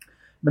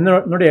 Men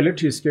når det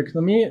gjelder tysk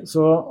økonomi,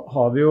 så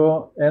har vi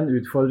jo en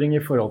utfordring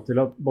i forhold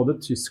til at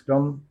både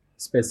Tyskland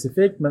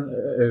spesifikt, men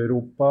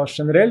Europa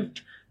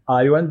generelt,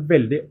 er jo en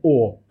veldig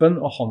åpen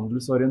og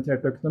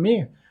handelsorientert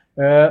økonomi.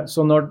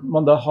 Så når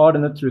man da har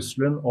denne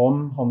trusselen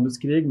om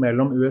handelskrig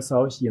mellom USA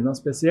og Kina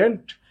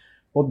spesielt,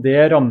 og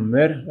det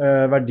rammer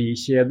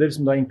verdikjeder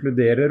som da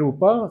inkluderer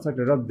Europa, så er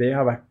det klart at det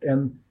har vært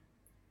en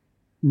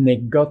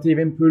negativ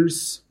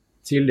impuls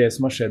til det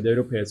som har skjedd i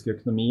europeisk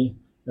økonomi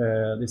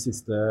de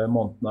siste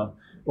månedene.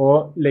 Og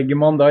legger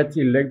man da i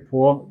tillegg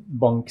på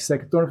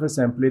banksektoren, for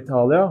eksempel i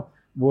Italia,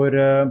 hvor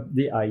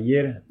de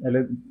eier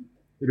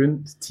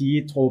rundt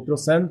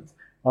 10-12%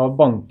 av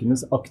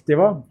bankenes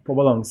aktiva på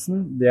balansen,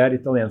 det er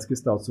italienske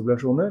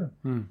statsobligasjoner.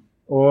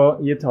 Og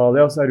i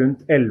Italia så er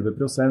rundt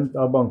 11%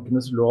 av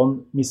bankenes lån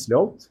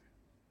misligholdt,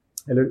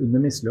 eller under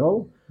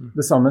mislighold.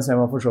 Det samme ser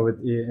man for så vidt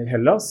i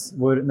Hellas,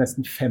 hvor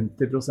nesten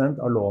 50%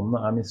 av lånene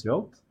er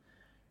misligholdt.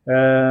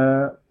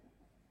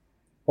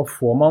 Og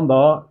får man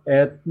da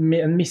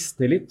en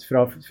mistillit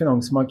fra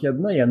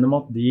finansmarkedene gjennom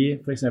at de,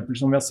 for eksempel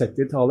som vi har sett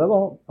i Italia,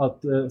 da, at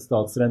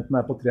statsrenten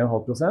er på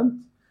 3,5%,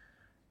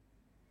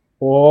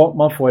 og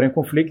man får en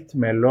konflikt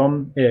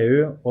mellom EU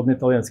og den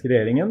italienske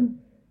regjeringen,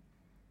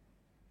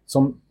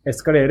 som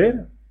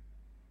eskalerer,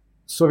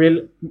 så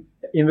vil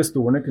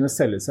investorene kunne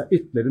selge seg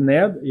ytterligere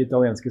ned i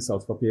italienske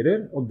statspapirer,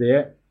 og det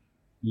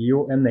gir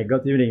jo en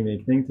negativ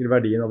ringvirkning til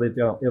verdien av de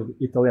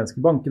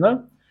italienske bankene.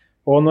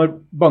 Og når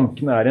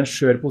bankene er i en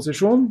skjør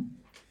posisjon,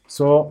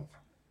 så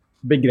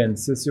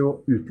begrenses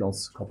jo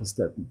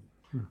utlånskapasiteten.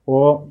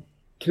 Og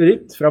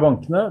kreditt fra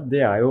bankene,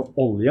 det er jo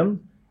oljen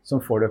som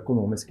får det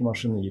økonomiske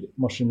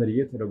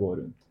maskineriet til å gå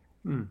rundt.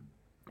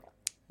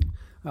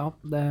 Ja,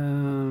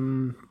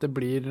 det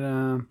blir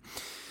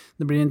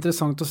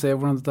interessant å se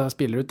hvordan dette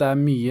spiller ut. Det er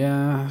mye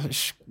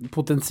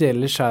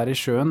potensielle skjær i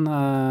sjøen,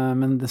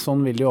 men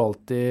sånn vil det jo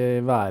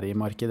alltid være i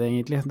markedet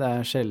egentlig. Det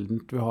er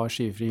sjelden vi har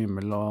skyfri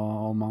himmel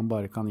og man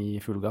bare kan gi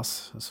full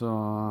gass. Så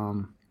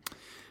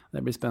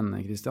det blir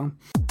spennende, Christian.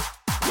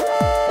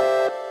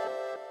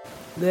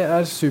 Det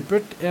er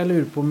supert. Jeg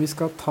lurer på om vi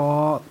skal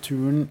ta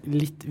turen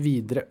litt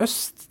videre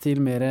øst til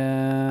mer,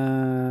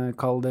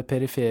 kall det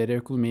perifere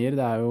økonomier.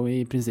 Det er jo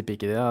i prinsippet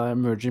ikke det. Det er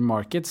emerging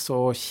markets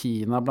og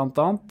Kina blant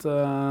annet.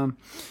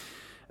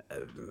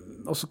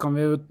 Og så kan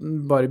vi jo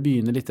bare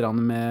begynne litt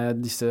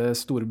med disse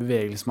store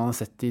bevegelsene man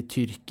har sett i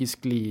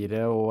tyrkisk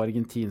lire og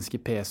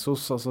argentinske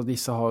pesos. Altså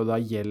disse har jo da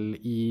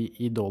gjeld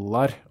i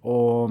dollar,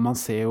 og man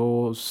ser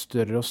jo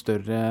større og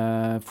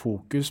større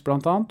fokus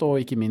blant annet, og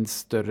ikke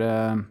minst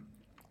større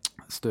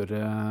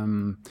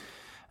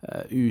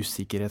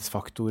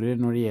usikkerhetsfaktorer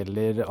når det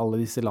gjelder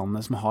alle disse landene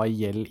som har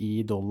gjeld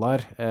i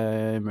dollar,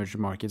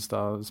 emerging markets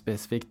da,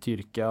 spesifikt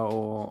Tyrkia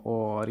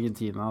og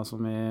Argentina som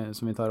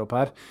vi tar opp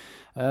her.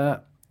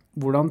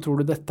 Hvordan tror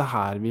du dette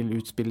her vil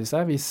utspille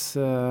seg hvis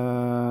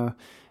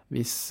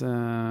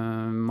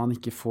man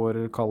ikke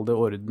får kall det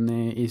orden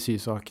i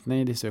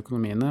sysakene i disse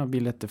økonomiene?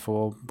 Vil dette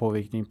få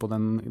påvirkning på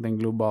den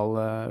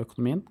globale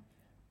økonomien?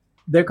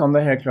 Det kan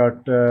det helt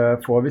klart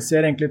få. Vi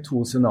ser egentlig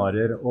to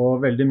scenarier,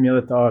 og veldig mye av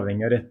dette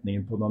avhenger av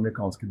retningen på den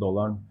amerikanske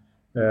dollaren,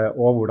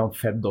 og hvordan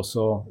Fed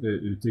også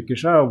uttrykker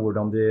seg, og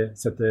hvordan de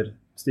setter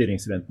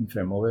styringsrenten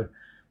fremover.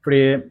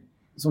 Fordi,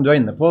 som du er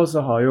inne på, så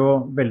har jo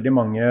veldig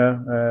mange,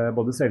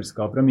 både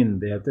selskaper og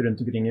myndigheter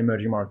rundt omkring i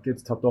emerging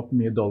markets, tatt opp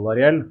mye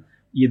dollargjeld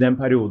i den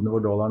perioden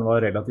hvor dollaren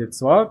var relativt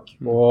svak,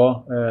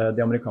 og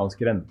de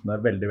amerikanske rentene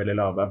er veldig, veldig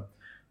lave.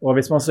 Og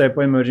hvis man ser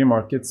på emerging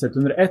markets sett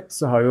under ett,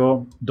 så har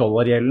jo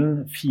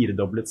dollargjelden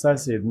firedoblet seg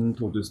siden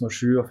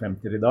 2007 og frem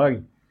til i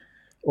dag.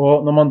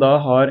 Og når man da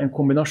har en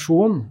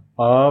kombinasjon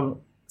av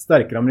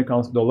sterkere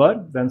amerikansk dollar,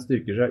 den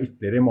styrker seg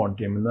ytterligere i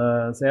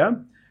morgentimene, ser jeg,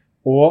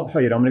 og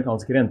høyere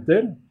amerikanske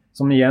renter,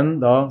 som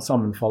igjen da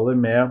sammenfaller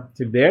med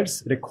til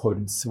dels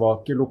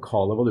rekordsvake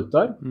lokale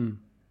valutaer,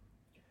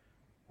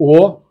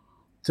 og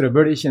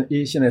trøbbel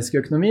i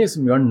kinesisk økonomi,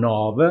 som jo er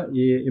navet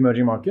i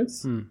emerging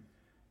markets,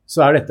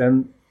 så er dette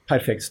en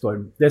perfekt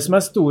storm. Det som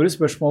store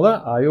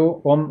spørsmålet jo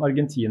om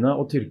Argentina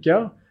og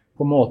Tyrkia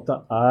på en måte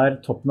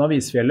toppen av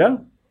isfjellet,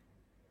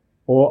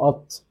 og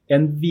at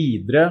en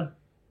videre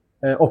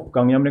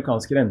oppgang i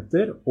amerikanske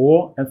renter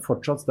og en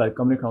fortsatt sterk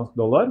amerikansk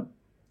dollar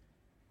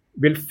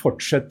vil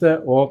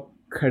fortsette å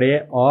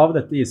kle av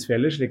dette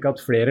isfjellet slik at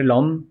flere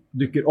land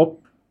dukker opp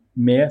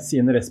med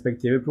sine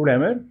respektive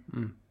problemer.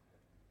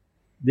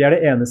 Det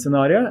det ene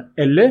scenariet,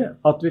 eller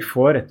at vi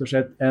får rett og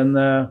slett en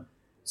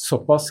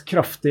såpass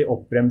kraftig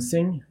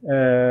oppbremsing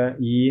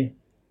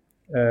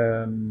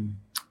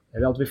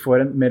eller at vi får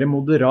en mer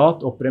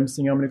moderat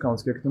oppbremsing i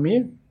amerikansk økonomi,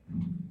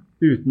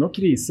 uten noe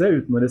krise,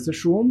 uten noe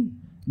resesjon,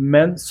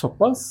 men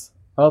såpass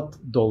at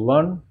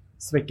dollaren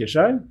svekker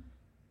seg,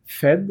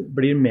 Fed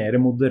blir mer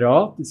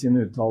moderat i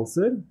sine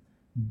uttalelser.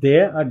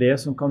 Det det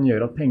som kan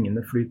gjøre at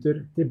pengene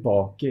flyter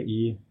tilbake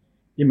i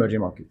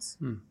emerging markets.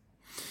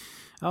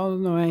 Ja,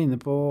 nå jeg inne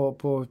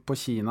på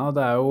Kina.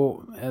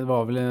 Det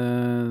var vel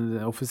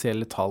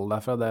offisielle tall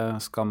derfra,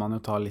 det skal man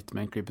jo ta litt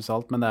med en klype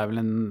salt, men det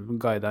vel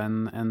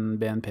en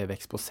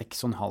BNP-vekst på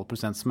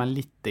 6,5%, som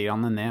litt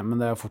grann ned,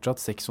 men det jo fortsatt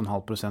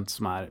 6,5%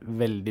 som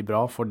veldig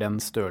bra for den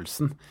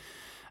størrelsen.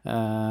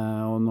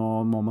 Og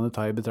nå må man jo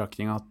ta i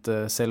betraktning at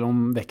selv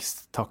om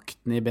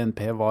veksttakten i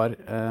BNP var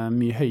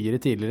mye høyere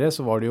tidligere,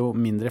 så var det jo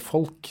mindre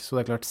folk, så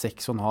det klart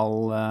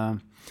 6,5%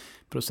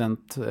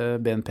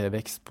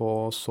 BNP-vekst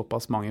på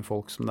såpass mange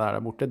folk som det der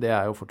borte, det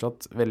jo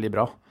fortsatt veldig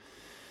bra.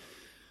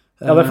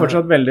 Ja, det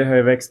fortsatt veldig høy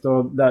vekst,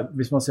 og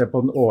hvis man ser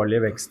på den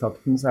årlige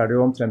veksttakten, så det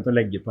jo omtrent å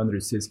legge på en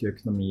russisk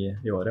økonomi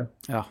i året.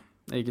 Ja,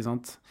 ikke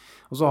sant?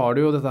 Og så har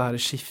du jo dette her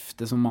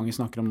skiftet som mange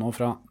snakker om nå,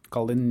 fra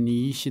kall det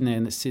ny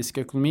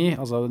kinesisk økonomi,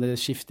 altså det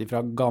skiftet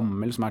fra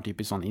gammel, som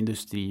typisk sånn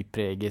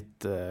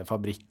industripreget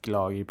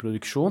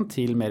fabrikklagerproduksjon,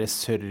 til mer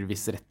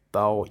servicerettet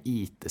og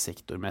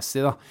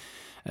IT-sektormessig da.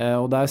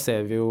 Og der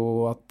ser vi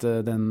jo at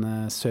den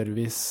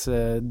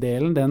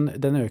service-delen,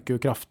 den øker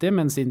jo kraftig,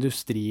 mens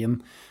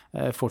industrien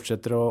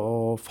fortsetter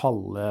å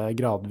falle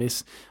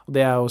gradvis. Og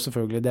det jo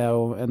selvfølgelig, det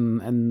jo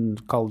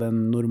kall det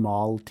en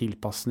normal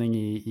tilpasning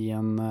i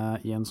en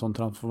sånn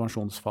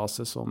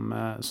transformasjonsfase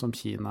som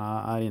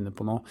Kina inne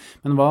på nå.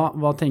 Men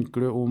hva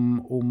tenker du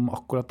om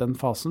akkurat den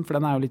fasen? For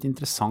den jo litt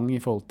interessant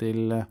i forhold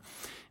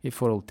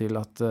til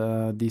at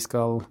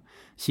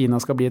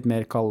Kina skal bli et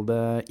mer kall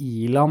det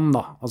i-land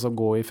da, altså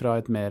gå ifra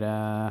et mer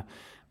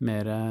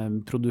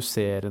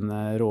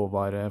produserende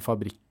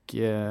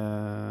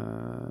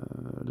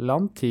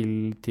råvarefabrikkland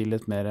til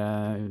et mer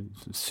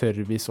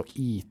service- og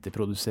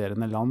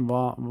IT-produserende land.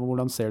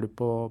 Hvordan ser du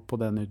på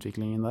den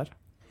utviklingen der?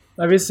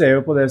 Nei, vi ser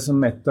jo på det som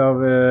et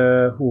av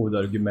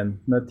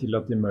hovedargumentene til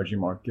at emerging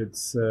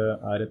markets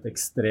et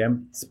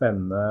ekstremt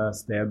spennende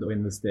sted å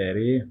investere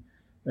i.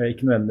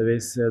 Ikke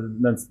nødvendigvis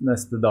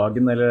neste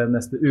dagen eller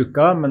neste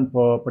uka, men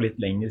på litt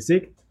lengre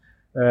sikt.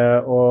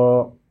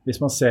 Og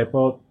hvis man ser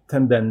på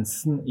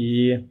tendensen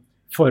i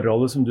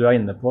forholdet som du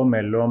inne på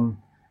mellom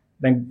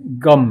den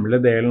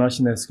gamle delen av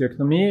kinesisk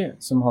økonomi,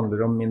 som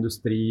handler om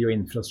industri og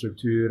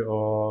infrastruktur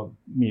og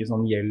mye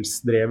sånn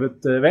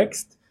gjeldsdrevet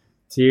vekst,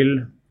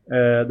 til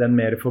den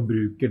mer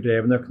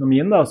forbrukerdrevne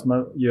økonomien da,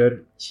 som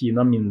gjør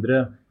Kina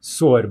mindre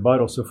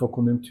sårbar også for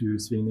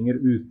konjunktursvingninger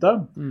ute.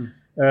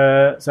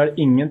 Så det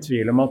ingen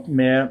tvil om at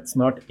med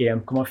snart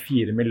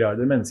 1,4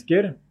 milliarder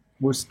mennesker,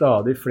 hvor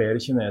stadig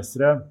flere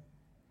kinesere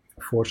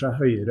får seg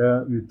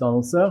høyere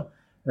utdannelse,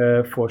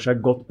 får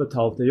seg godt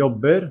betalte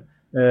jobber,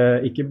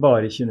 ikke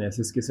bare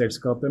kinesiske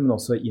selskaper, men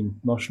også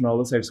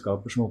internasjonale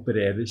selskaper som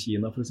opererer i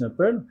Kina for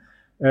eksempel,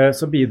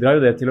 så bidrar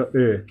jo det til å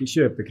øke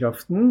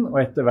kjøpekraften, og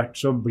etter hvert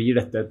så blir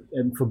dette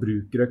en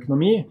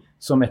forbrukerøkonomi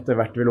som etter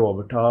hvert vil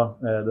overta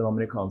den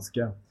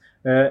amerikanske.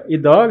 I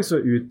dag så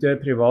utgjør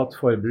privat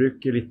forbruk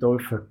litt over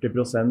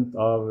 40%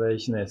 av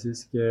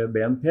kinesisk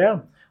BNP,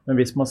 men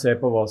hvis man ser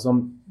på hva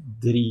som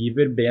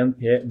driver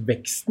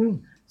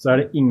BNP-veksten, så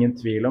det ingen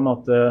tvil om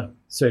at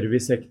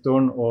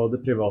servicesektoren og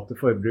det private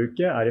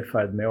forbruket i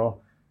ferd med å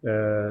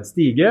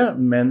stige,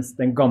 mens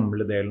den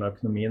gamle delen av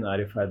økonomien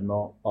i ferd med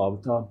å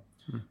avta.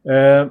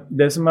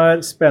 Det som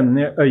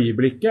spennende i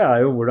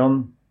øyeblikket jo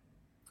hvordan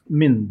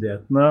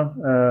myndighetene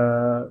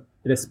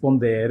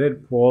responderer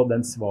på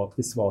de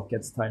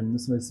svakhetstegnene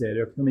som vi ser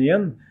i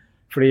økonomien,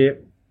 fordi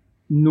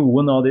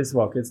noen av de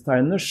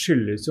svakhetstegnene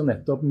skyldes jo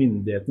nettopp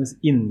myndighetenes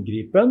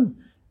inngripen,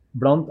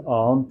 blant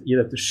annet i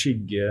dette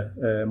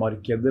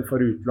skyggemarkedet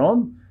for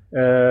utlån,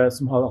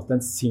 som har hatt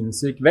en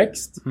sinnssyk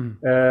vekst,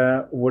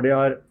 hvor de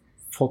har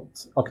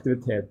fått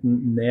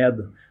aktiviteten ned.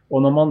 Og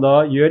når man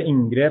da gjør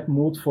inngrep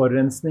mot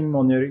forurensning,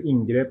 man gjør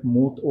inngrep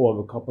mot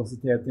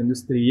overkapasitet i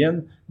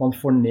industrien, man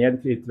får ned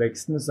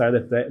kredittveksten, så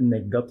dette en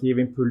negativ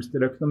impuls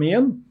til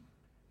økonomien.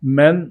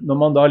 Men når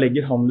man da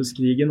legger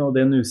handelskrigen og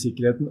den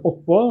usikkerheten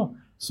oppå,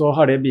 så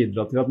har det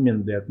bidratt til at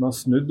myndighetene har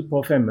snudd på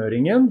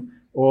femøringen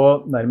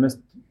og nærmest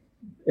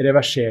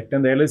reversert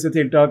en del av disse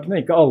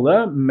tiltakene. Ikke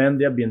alle, men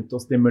de har begynt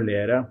å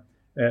stimulere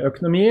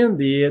økonomien.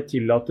 De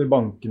tillater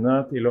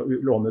bankene til å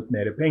låne ut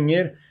mer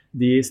penger.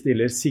 De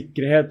stiller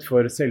sikkerhet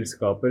for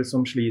selskaper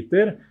som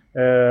sliter,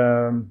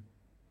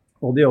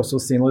 Og de har også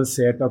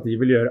signalisert at de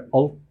vil gjøre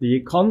alt de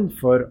kan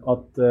for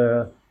at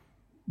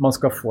man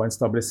skal få en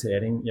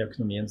stabilisering i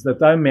økonomien. Så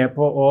dette med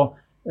på å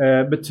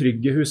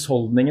betrygge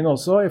husholdningen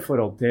også i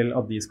forhold til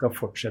at de skal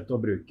fortsette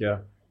å bruke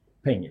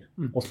penger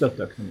og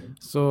støtte økonomien.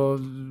 Så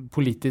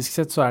politisk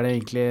sett så det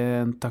egentlig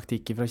en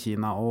taktikk fra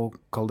Kina å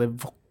kalle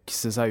det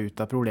vokse seg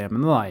ut av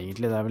problemene da,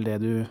 egentlig. Det vel det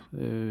du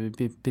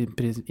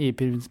i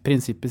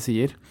prinsippet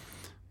sier.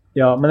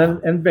 Ja, men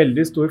en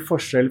veldig stor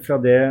forskjell fra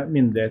det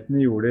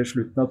myndighetene gjorde i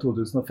slutten av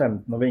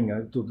 2015 og ved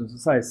inngangen til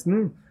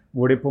 2016,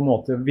 hvor de på en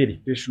måte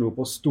virkelig slo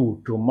på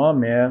stortromma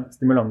med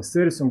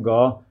stimulanser som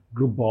ga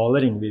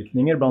globale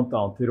ringvirkninger, blant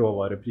annet til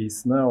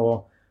råvareprisene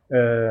og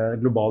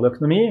global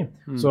økonomi,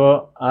 så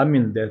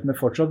myndighetene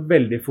fortsatt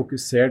veldig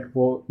fokusert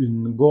på å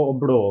unngå å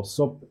blåse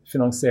opp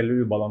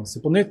finansielle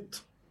ubalanser på nytt.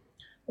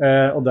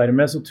 Og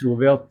dermed så tror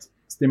vi at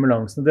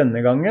stimulansene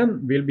denne gangen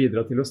vil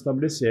bidra til å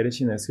stabilisere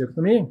kinesisk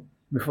økonomi.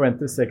 Vi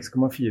forventer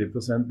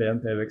 6,4%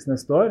 BNP-vekst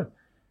neste år,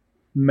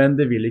 men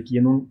det vil ikke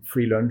gi noen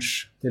free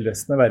lunch til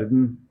resten av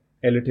verden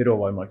eller til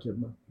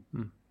råvaremarkedene.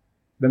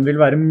 Den vil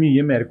være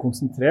mye mer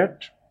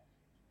konsentrert,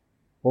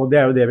 og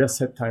det jo det vi har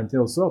sett tegn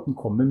til også, at den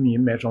kommer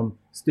mye mer sånn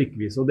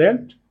stykkevis og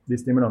delt, de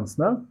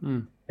stimulansene,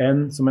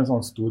 enn som en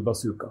sånn stor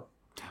bazooka.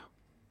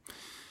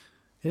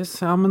 Yes,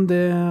 ja, men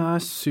det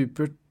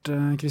supert,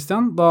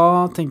 Christian.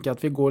 Da tenker jeg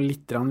at vi går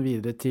litt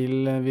videre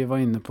til vi var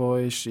inne på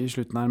i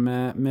slutten her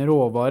med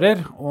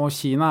råvarer, og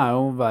Kina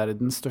jo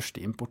verdens største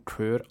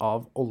importør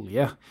av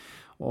olje.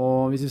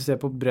 Og hvis vi ser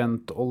på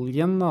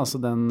brentoljen, altså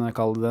den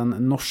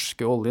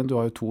norske oljen, du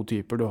har jo to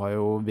typer, du har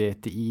jo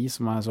VTI,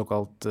 som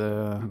såkalt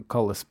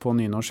kalles på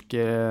nynorsk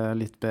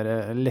litt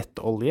mer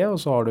lettolje,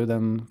 og så har du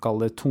den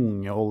kallet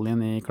tunge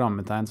oljen i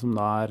klammetegn, som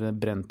da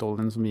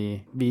brentoljen som vi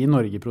i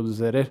Norge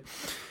produserer.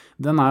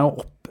 Den jo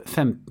opp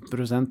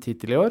 15%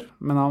 hittil i år,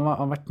 men den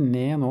har vært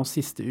ned nå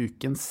siste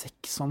uken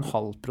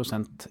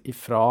 6,5%.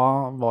 Ifra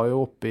var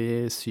jo oppe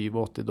i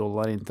 $87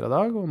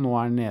 intradag, og nå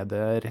den nede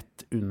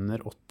rett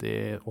under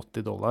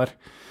 $80.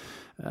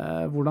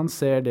 Hvordan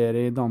ser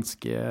dere i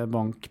Danske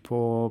Bank på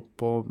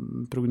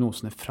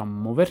prognosene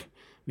fremover?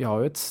 Vi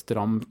har jo et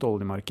stramt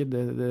oljemarked,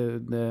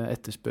 det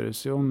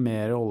etterspørres jo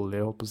mer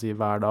olje, holdt på å si,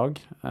 hver dag.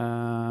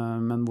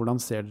 Men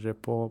hvordan ser dere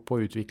på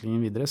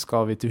utviklingen videre?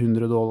 Skal vi til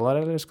 $100,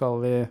 eller skal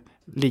vi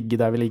ligge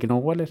der vi ligger nå,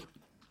 eller?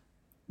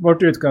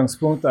 Vårt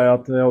utgangspunkt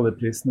at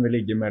oljeprisen vil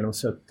ligge mellom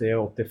 $70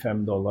 og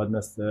 $85 de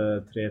neste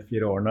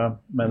 3-4 årene.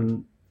 Men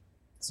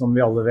som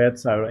vi alle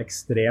vet, så det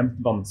ekstremt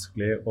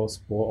vanskelig å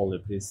spå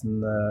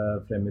oljeprisen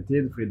frem i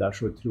tid, fordi det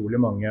så utrolig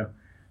mange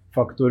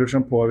faktorer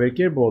som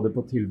påvirker, både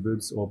på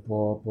tilbuds- og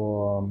på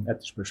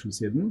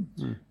etterspørselssiden.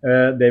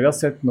 Det vi har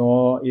sett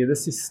nå i det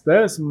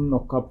siste, som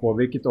nok har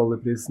påvirket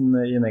oljeprisen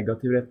i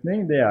negativ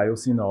retning, det jo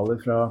signaler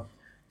fra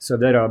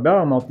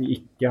Saudi-Arabia om at de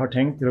ikke har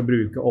tenkt til å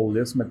bruke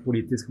olje som et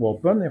politisk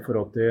våpen i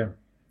forhold til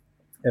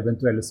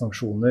eventuelle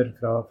sanksjoner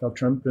fra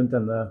Trump rundt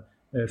denne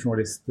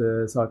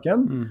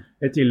journalistsaken.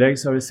 I tillegg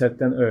så har vi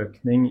sett en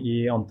økning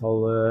i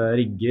antall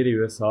rigger i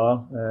USA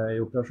i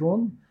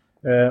operasjonen.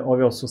 Og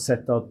vi har også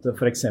sett at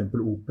for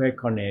eksempel OPEC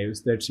har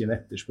nedjustert sine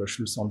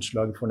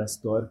etterspørselsanslag for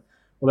neste år.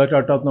 Og det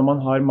klart at når man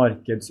har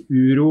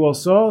markedsuro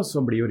også, så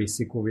blir jo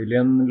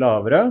risikoviljen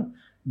lavere.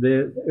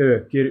 Det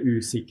øker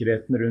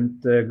usikkerheten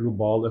rundt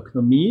global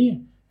økonomi,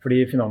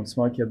 fordi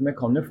finansmarkedene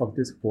kan jo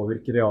faktisk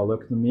påvirke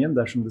realøkonomien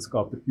dersom det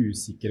skaper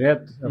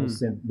usikkerhet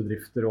hos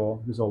bedrifter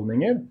og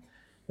husholdninger.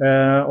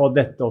 Og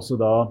dette også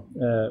da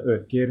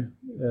øker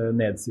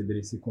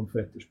nedsiderisikoen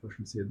for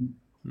etterspørselssiden.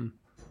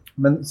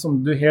 Men som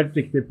du helt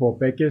riktig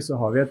påpeker, så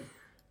har vi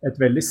et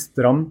veldig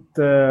stramt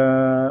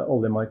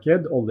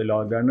oljemarked.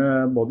 Oljelagerne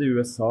både i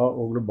USA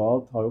og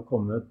globalt har jo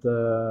kommet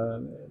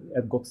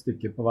et godt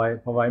stykke på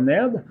vei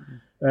ned.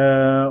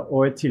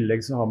 Og i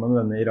tillegg så har man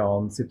denne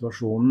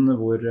Iran-situasjonen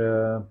hvor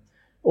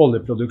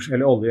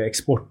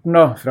oljeeksporten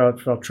da,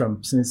 fra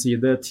Trumps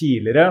side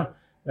tidligere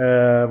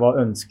var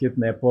ønsket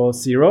ned på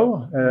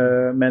zero,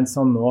 mens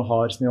han nå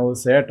har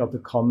signalisert at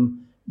det kan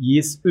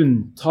gis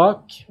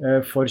unntak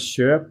for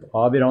kjøp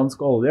av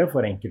iransk olje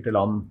for enkelte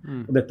land.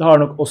 Og dette har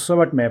nok også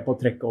vært med på å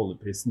trekke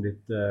oljeprisen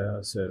litt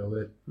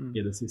sørover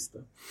i det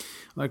siste.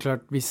 Det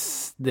klart, hvis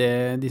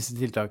disse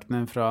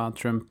tiltakene fra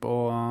Trump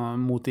og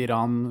mot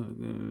Iran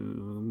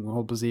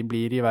holdt på å si,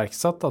 blir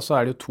iverksatt, da, så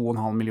det jo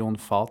 2,5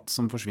 millioner fat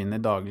som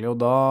forsvinner daglig, og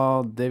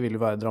det vil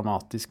jo være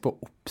dramatisk på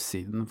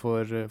oppsiden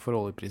for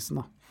oljeprisen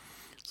da.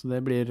 Så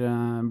det blir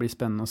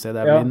spennende å se.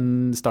 Det vel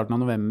i starten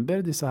av november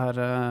disse her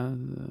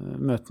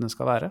møtene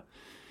skal være.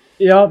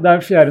 Ja, det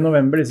 4.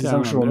 november disse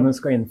sanksjonene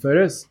skal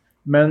innføres.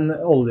 Men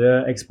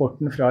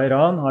oljeeksporten fra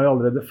Iran har jo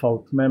allerede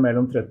falt med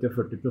mellom 30 og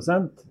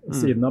 40%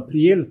 siden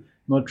april,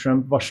 når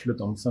Trump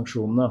varslet om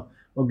sanksjonene.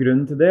 Og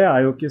grunnen til det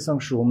jo ikke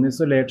sanksjonene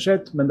isolert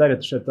sett, men det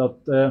rett og slett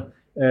at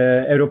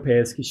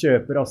europeiske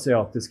kjøpere,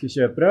 asiatiske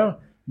kjøpere,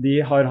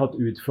 de har hatt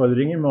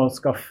utfordringer med å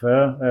skaffe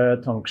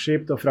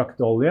tankskip til å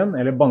frakte oljen,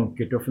 eller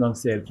banker til å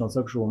finansiere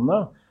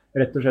transaksjonene,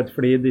 rett og slett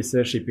fordi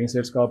disse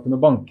shippingselskapene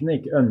og bankene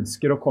ikke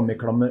ønsker å komme i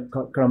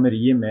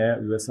klammeri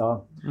med USA.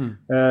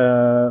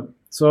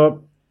 Så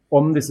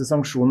om disse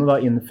sanksjonene da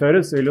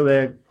innføres, så vil jo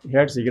det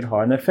helt sikkert ha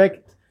en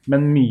effekt,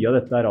 men mye av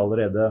dette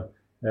allerede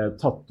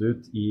tatt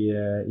ut i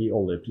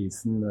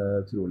oljeprisen,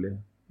 trolig.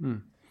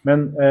 Men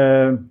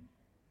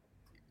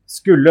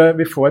skulle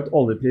vi få et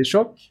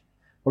oljeprissjokk,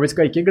 og vi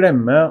skal ikke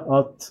glemme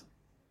at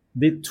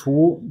de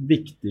to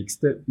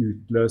viktigste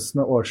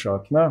utløsende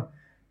årsakene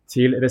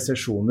til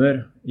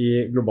resesjoner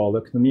i global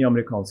økonomi,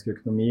 amerikansk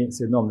økonomi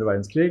siden andre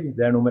verdenskrig,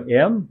 det nummer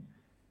 1,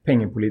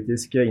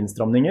 pengepolitiske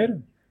innstramninger,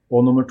 og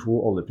nummer 2,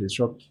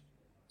 oljeprissjokk.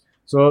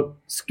 Så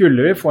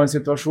skulle vi få en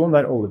situasjon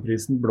der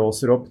oljeprisen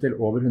blåser opp til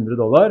over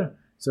 $100,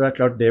 så det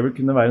klart det vil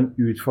kunne være en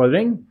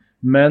utfordring,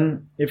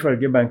 men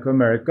ifølge Bank of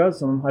America,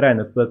 som har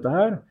regnet på dette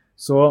her,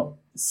 så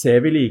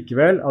ser vi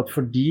likevel at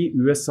fordi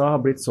USA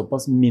har blitt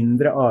såpass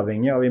mindre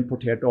avhengig av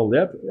importert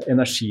olje,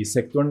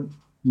 energisektoren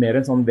mer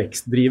en sånn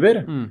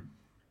vekstdriver,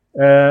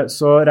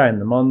 så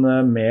regner man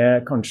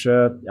med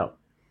kanskje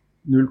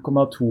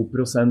 0,2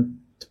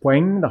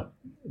 prosentpoeng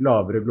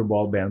lavere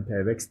global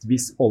BNP-vekst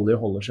hvis olje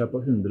holder seg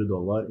på $100 i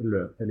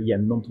løpet eller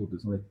gjennom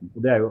 2019.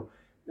 Og det jo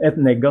et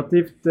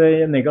negativ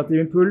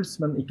impuls,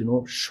 men ikke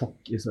noe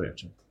sjokk isolert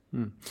sett.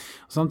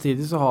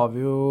 Samtidig så har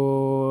vi jo,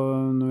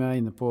 når vi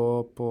inne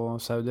på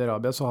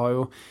Saudi-Arabia, så har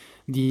jo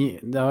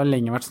det har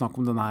lenge vært snakk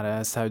om den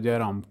her Saudi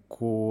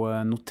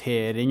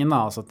Aramco-noteringen,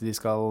 altså at de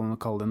skal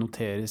kalle det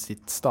notere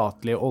sitt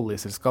statlige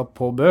oljeselskap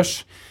på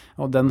børs,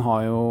 og den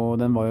var jo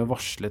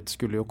varslet,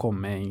 skulle jo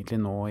komme egentlig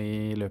nå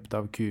i løpet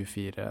av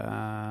Q4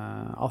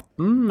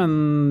 18, men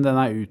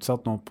den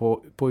utsatt nå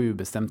på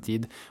ubestemt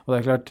tid, og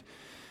det klart,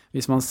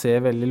 hvis man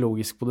ser veldig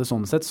logisk på det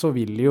sånn sett, så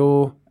vil jo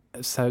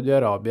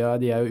Saudi-Arabia,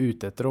 de jo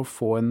ute etter å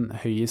få en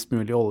høyest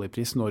mulig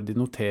oljepris når de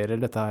noterer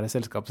dette her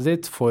selskapet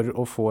sitt, for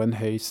å få en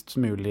høyest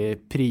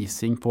mulig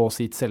prising på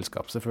sitt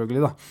selskap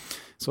selvfølgelig da.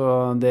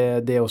 Så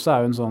det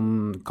også jo en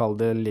sånn, kall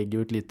det,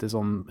 legger ut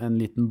en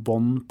liten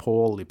bånd på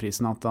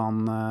oljeprisen, at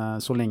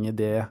så lenge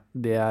det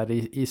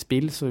i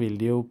spill, så vil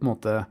de jo på en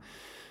måte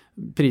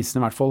prisene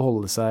i hvert fall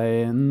holde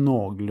seg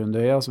noenlunde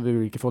høye, altså vi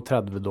vil ikke få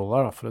 $30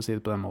 da, for å si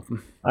det på den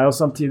måten. Nei, og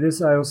samtidig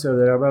så jo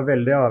Saudi-Arabia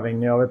veldig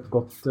avhengig av et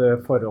godt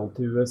forhold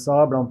til USA,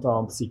 blant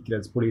annet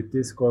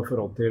sikkerhetspolitisk, og i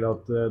forhold til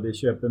at de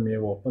kjøper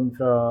mye våpen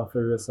fra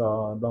USA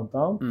blant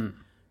annet.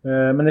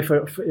 Men i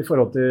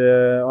forhold til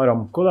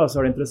Aramco da,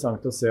 så det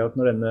interessant å se at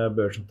når denne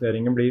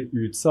børsnoteringen blir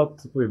utsatt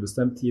på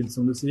ubestemt tid,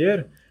 som du sier,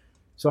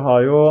 så har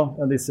jo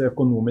disse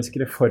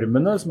økonomiske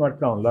reformene som har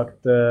vært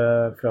planlagt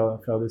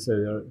fra disse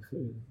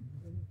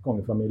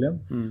kongefamilien.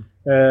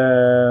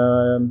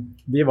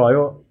 De var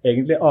jo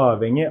egentlig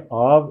avhengig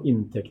av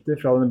inntekter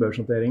fra denne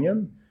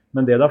børsnoteringen,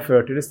 men det har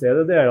ført til i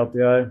stedet, det at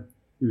de har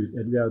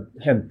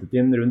hentet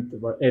inn rundt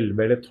 11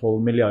 eller 12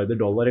 milliarder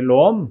dollar i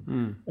lån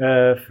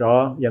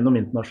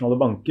gjennom internasjonale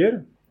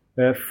banker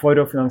for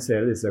å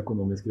finansiere disse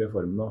økonomiske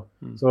reformene.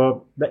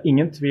 Så det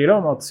ingen tvil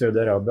om at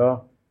Saudi-Arabia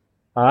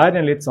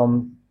en litt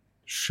sånn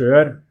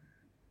skjør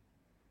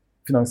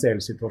finansiell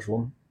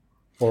situasjon.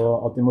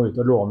 Og at de må ut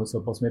og låne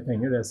såpass mye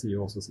penger, det sier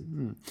jo også sitt.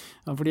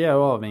 Ja, for de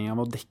jo avhengig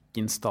av å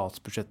dekke inn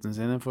statsbudsjettene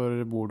sine,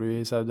 for bor du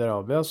i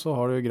Saudi-Arabia, så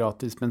har du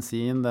gratis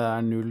bensin, det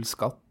null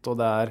skatt, og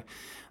det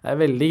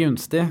veldig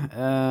gunstig,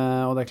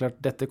 og det klart,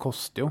 dette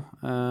koster jo.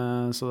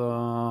 Så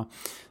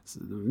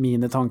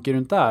mine tanker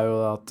rundt det jo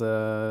at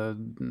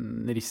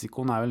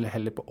risikoen vel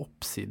heller på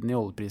oppsiden i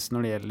oljeprisen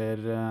når det gjelder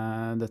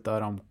dette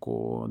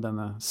Aramco,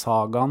 denne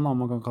sagaen,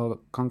 om man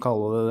kan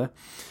kalle det det,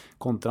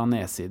 kontra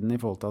nedsiden i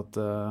forhold til at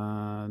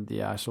de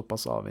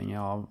såpass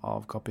avhengige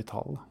av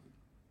kapital.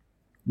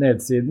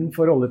 Nedsiden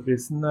for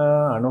oljeprisen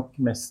nok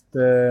mest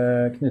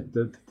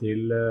knyttet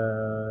til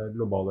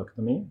global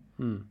økonomi.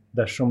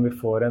 Dersom vi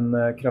får en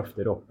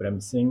kraftigere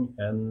oppbremsing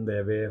enn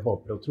det vi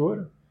håper og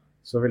tror,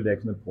 så vil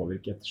det kunne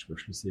påvirke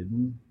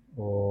etterspørselssiden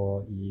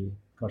og gi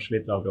kanskje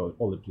litt lavere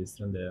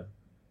oljepriser enn det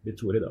vi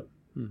tror i dag.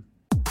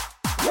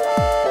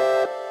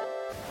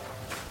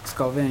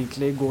 Skal vi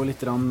egentlig gå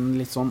litt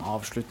sånn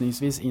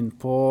avslutningsvis inn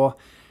på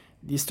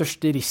de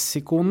største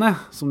risikoene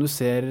som du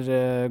ser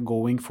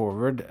going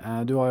forward.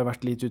 Du har jo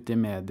vært litt ute i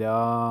media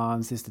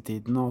den siste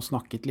tiden og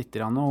snakket litt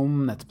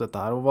om nettopp dette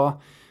her, og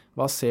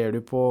hva ser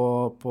du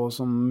på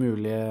som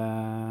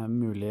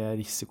mulige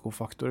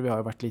risikofaktorer? Vi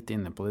har jo vært litt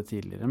inne på det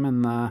tidligere, men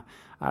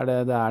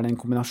det en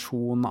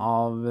kombinasjon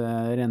av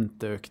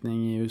renteøkning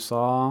i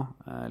USA,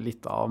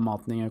 litt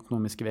avmatning i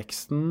økonomiske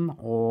veksten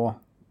og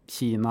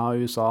Kina og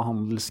USA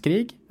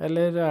handelskrig,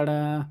 eller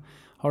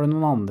har du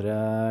noen andre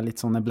litt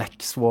sånne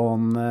Black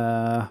Swan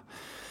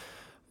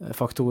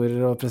faktorer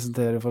å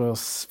presentere for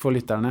oss, for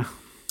lytterne?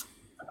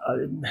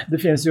 Det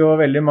finnes jo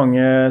veldig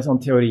mange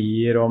sånne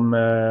teorier om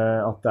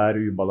at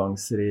det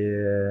ubalanser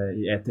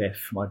i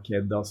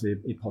ETF-markedet, altså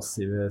i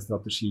passive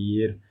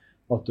strategier,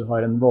 at du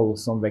har en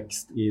voldsom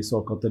vekst i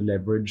såkalte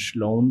leverage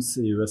loans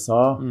i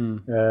USA,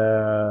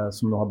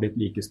 som nå har blitt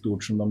like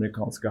stort som det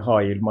amerikanske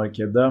high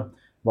yield-markedet.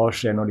 Hva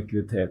skjer når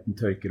likviditeten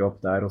tørker opp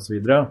der, og så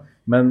videre.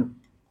 Men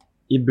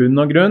i bunn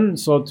og grunn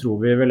så tror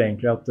vi vel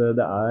egentlig at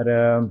det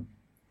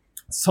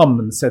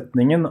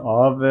sammensetningen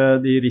av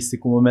de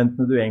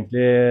risikomomentene du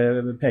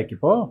egentlig peker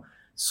på,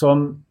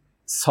 som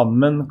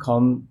sammen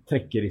kan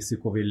trekke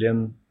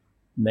risikoviljen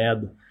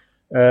ned.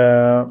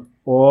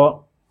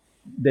 Og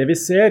det vi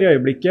ser i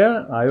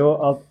øyeblikket jo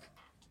at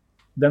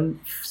den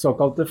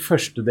såkalte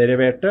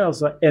førstederiverte,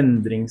 altså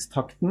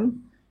endringstakten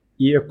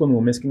i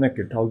økonomiske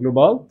nøkkeltall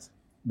globalt,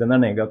 den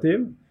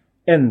negativ.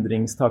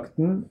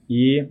 Endringstakten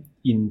i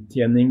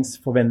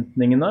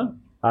inntjeningsforventningene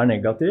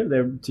negativ.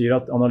 Det betyr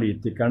at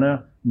analytikerne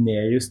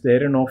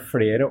nedjusterer nå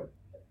flere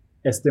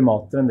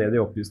estimater enn det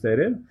de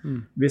oppjusterer.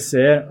 Vi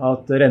ser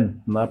at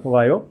rentene på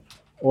vei opp,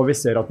 og vi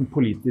ser at den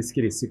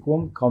politiske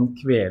risikoen kan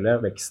kvele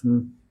veksten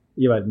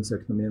i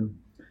verdensøkonomien.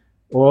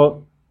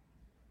 Og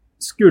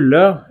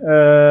skulle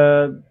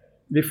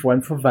vi få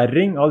en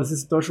forverring av disse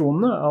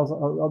situasjonene,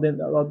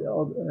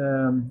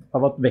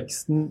 av at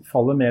veksten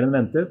faller mer enn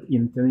ventet,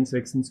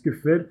 inntjeningsveksten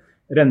skuffer,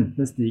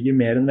 rentene stiger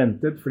mer enn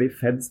ventet fordi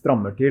Fed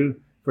strammer til,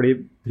 fordi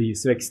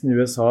prisveksten i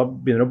USA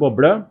begynner å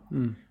boble,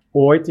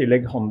 og i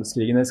tillegg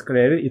handelskrigen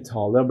eskalerer,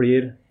 Italia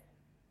blir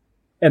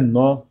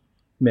enda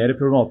mer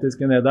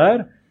problematisk enn det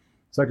der,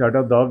 så det klart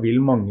at da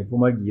vil mange på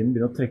marginen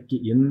begynne å trekke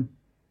inn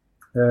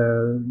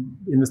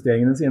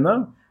investeringene sine.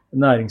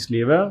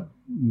 Næringslivet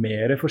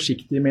mer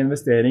forsiktig med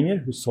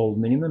investeringer,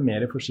 husholdningene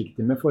mer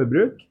forsiktig med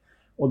forbruk,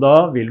 og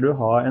da vil du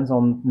ha en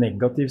sånn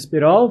negativ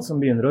spiral som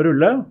begynner å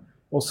rulle,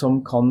 og som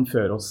kan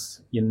føre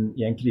oss inn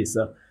i en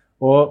krise.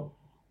 Og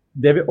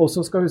det vi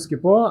også skal huske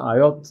på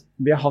jo at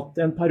vi har hatt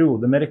en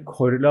periode med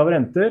rekordlave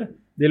renter,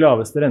 de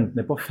laveste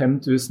rentene på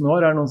 5000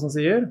 år, det noen som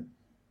sier,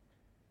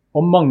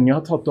 og mange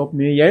har tatt opp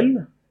mye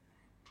gjeld,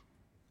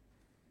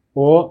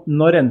 og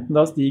når renten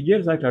da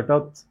stiger, så det klart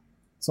at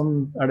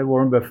som det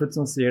Warren Buffett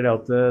som sier det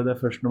at det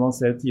først når man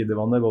ser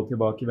tidevannet gå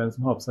tilbake hvem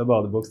som har på seg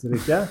badebukser eller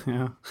ikke,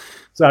 Ja.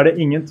 så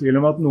det ingen tvil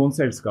om at noen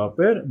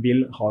selskaper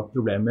vil ha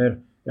problemer.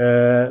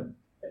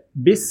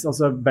 BIS,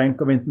 altså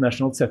Bank of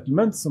International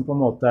Settlements, som på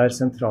en måte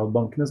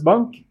sentralbankenes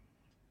bank,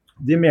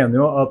 de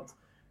mener jo at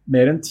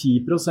mer enn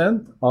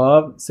 10%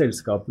 av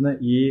selskapene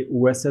i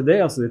OECD,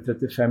 altså de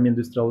 35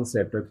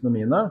 industrialiserte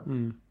økonomiene,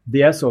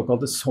 de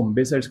såkalte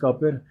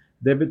zombie-selskaper.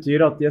 Det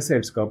betyr at de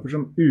selskaper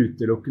som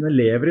utelukkende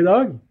lever i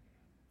dag,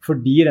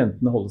 fordi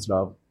rentene holdes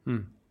lav.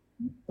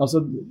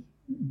 Altså,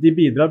 de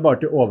bidrar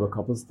bare til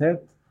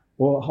overkapasitet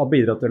og har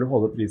bidratt til å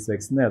holde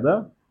prisveksten nede,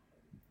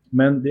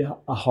 men de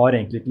har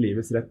egentlig ikke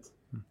livets rett.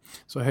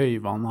 Så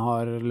høyvannet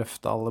har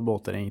løftet alle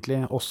båter egentlig,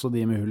 også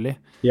de med hull i.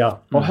 Ja,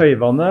 og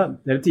høyvannet,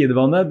 eller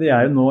tidevannet, de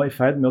jo nå i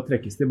ferd med å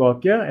trekkes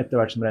tilbake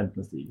etter hvert som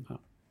rentene stiger.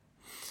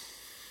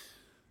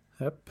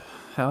 Yep.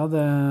 Ja,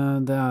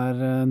 det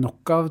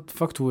nok av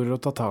faktorer å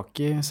ta tak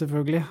i,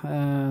 selvfølgelig.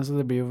 Så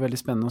det blir jo veldig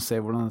spennende å se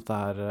hvordan dette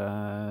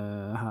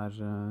her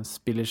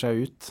spiller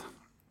seg ut.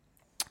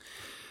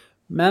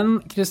 Men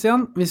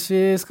Christian, hvis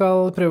vi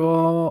skal prøve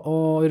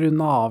å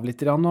runde av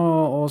litt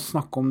og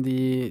snakke om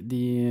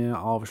de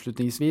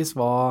avslutningsvis,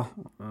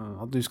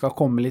 at du skal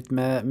komme litt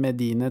med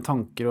dine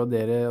tanker og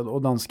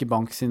Danske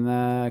Bank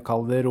sine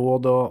kalde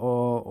råd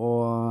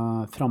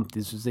og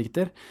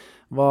fremtidsutsikter.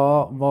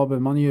 Hva bør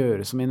man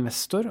gjøre som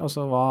investor?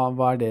 Altså,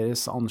 hva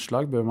deres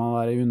anslag? Bør man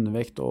være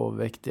undervekt og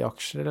overvekt i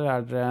aksjer,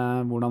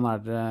 eller hvordan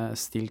det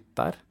stilt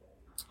der?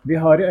 Vi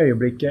har i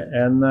øyeblikket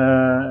en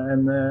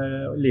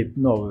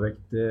liten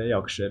overvekt i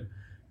aksjer.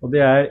 Og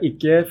det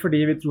ikke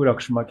fordi vi tror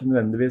aksjemarkedet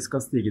nødvendigvis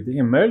skal stige til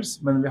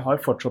himmels, men vi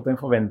har fortsatt en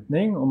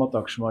forventning om at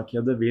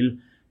aksjemarkedet vil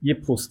gi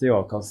positiv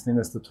avkastning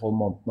de neste 12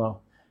 månedene.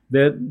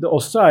 Det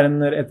også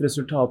et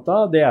resultat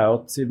av, det jo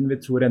at siden vi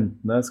tror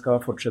rentene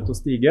skal fortsette å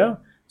stige,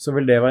 så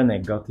vil det være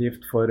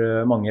negativt for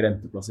mange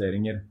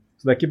renteplasseringer.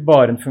 Så det ikke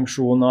bare en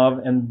funksjon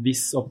av en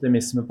viss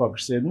optimisme på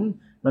aksjesiden,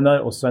 men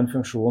det også en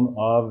funksjon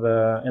av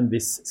en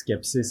viss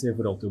skepsis i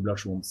forhold til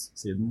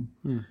obligasjonssiden.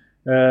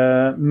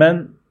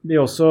 Men vi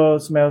også,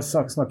 som jeg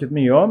har snakket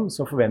mye om,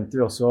 så forventer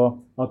vi også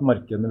at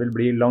markedene vil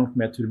bli langt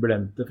mer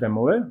turbulente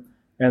fremover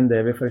enn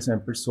det vi for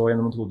eksempel så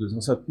gjennom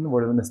 2017,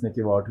 hvor det nesten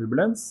ikke var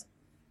turbulens.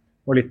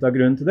 Og litt av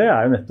grunnen til det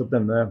jo nettopp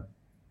denne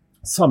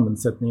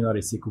sammensetningen av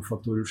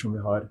risikofaktorer som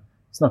vi har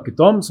snakket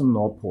om, som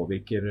nå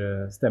påvirker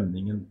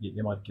stemningen i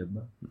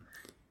markedene.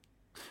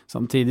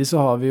 Samtidig så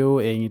går vi jo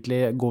egentlig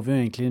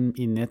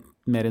inn i et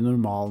mer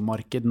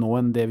normalmarked nå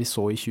enn det vi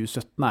så i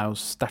 2017 jo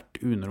sterkt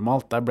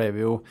unormalt. Der ble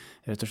vi jo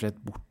rett og slett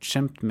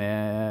bortskjemt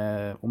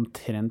med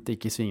omtrent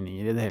ikke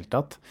svingninger i det hele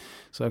tatt.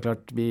 Så det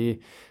klart,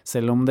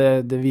 selv om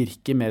det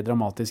virker mer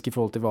dramatisk i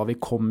forhold til hva vi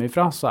kom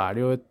ifra, så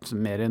det jo et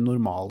mer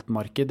normalt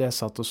marked. Jeg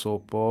satt og så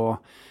på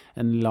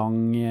en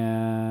lang,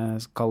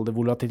 kall det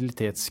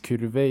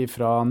volatilitetskurve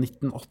fra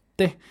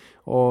 1980,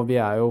 og vi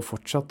jo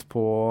fortsatt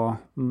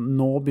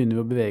nå begynner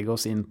vi å bevege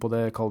oss inn på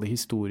det, kall det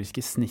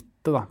historiske snittet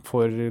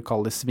for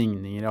kall det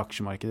svingninger i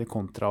aksjemarkedet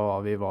kontra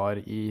hva vi var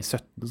i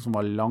 17, som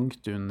var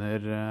langt under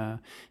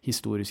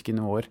historiske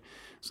nivåer.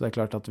 Så det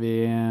klart at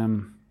det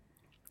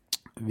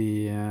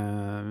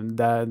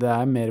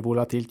mer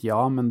volatilt,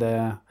 ja, men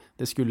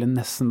det skulle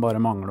nesten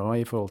bare mangle også,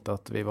 i forhold til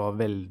at vi var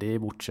veldig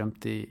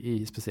bortskjemt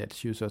i spesielt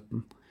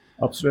 2017.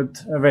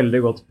 Absolutt,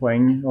 veldig godt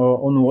poeng,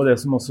 og noe av det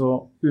som også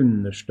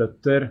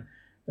understøtter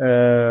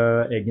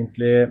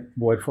egentlig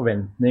vår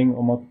forventning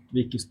om at vi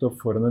ikke står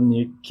foran en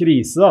ny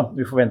krise. Da.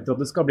 Vi forventer at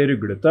det skal bli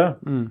ruglete,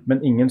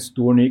 men ingen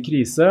stor ny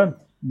krise.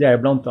 Det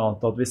jo blant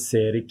annet at vi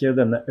ser ikke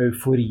denne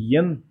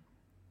euforien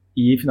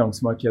i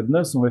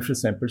finansmarkedene som vi for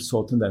eksempel så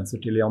tendenser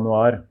til i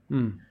januar.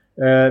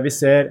 Vi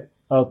ser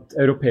at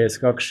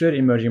europeiske aksjer,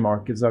 emerging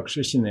markets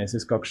aksjer,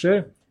 kinesiske aksjer,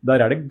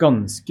 der det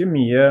ganske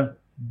mye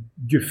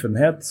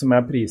guffenhet som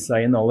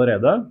priset inn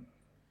allerede.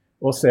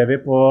 Og ser vi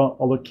på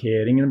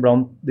allokeringen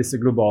blant disse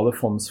globale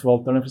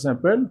fondsforvalterne for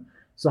eksempel,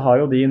 så har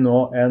jo de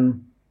nå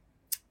en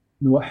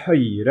noe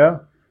høyere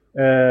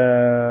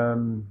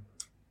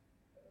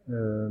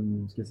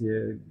skal jeg si,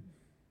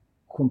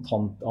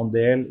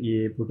 kontantandel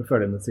i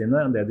porteføljene sine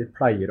enn det de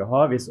pleier å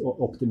ha hvis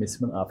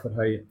optimismen for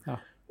høy. Ja.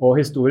 Og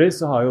historisk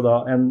så har jo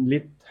da en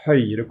litt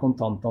høyere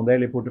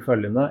kontantandel i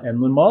porteføljene enn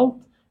normalt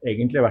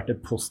egentlig vært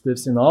et positivt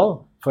signal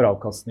for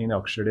avkastningen i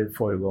aksjer de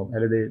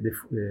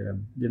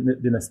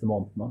neste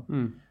månedene.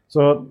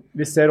 Så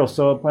vi ser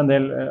også på en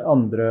del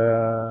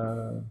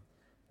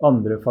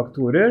andre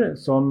faktorer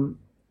som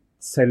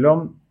selv om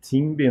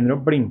ting begynner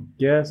å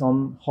blinke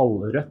sånn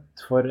halvrødt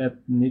for et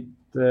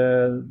nytt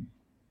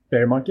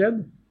bear-marked,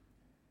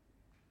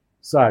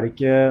 så det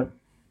ikke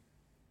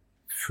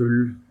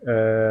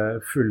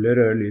fulle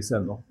røde lys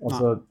ennå.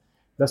 Altså,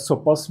 det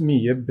såpass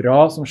mye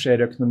bra som skjer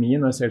i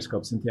økonomien og i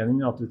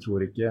selskapsinntjeningen at vi tror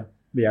ikke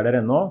vi der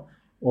ennå.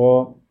 Og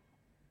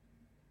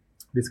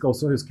vi skal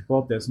også huske på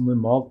at det som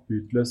normalt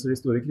utløser de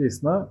store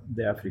krisene,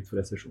 det frykt for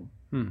resesjon.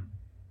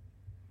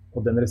 Og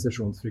den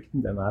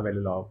resesjonsfrykten, den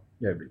veldig lav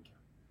i øyeblikket.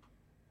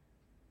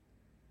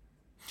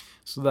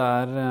 Så det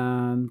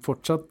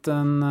fortsatt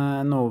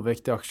en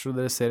overvekt i aksjer, og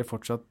dere ser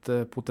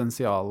fortsatt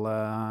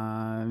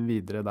potensialet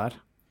videre der?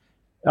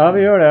 Ja,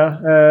 vi gjør det.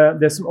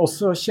 Det som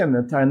også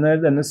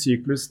kjennetegner denne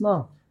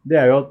syklusen,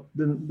 det jo at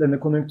denne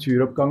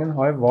konjunkturoppgangen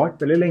har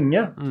vart veldig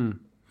lenge. Den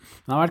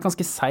har vært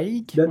ganske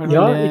seig.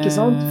 Ja, ikke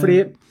sant?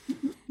 Fordi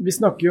vi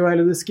snakker jo,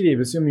 eller det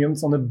skrives jo mye om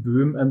sånne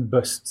boom and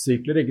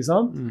bust-sykler, ikke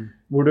sant?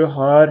 Hvor du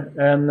har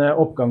en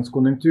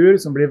oppgangskonjunktur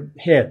som blir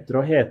hetere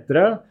og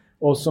hetere,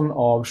 og som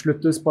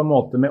avsluttes på en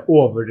måte med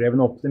overdreven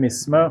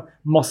optimisme,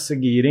 masse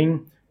giring,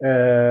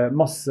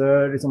 masse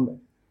liksom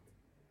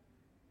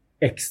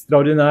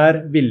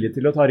ekstraordinær vilje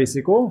til å ta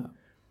risiko.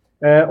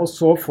 Og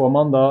så får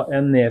man da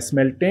en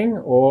nedsmelting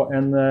og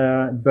en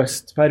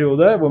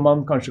bust-periode, hvor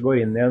man kanskje går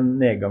inn i en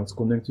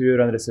nedgangskonjunktur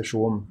og en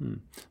resesjon.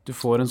 Du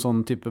får en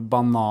sånn type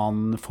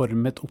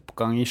bananformet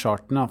oppgang i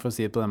charten, for å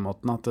si det på den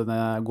måten, at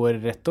det går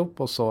rett opp,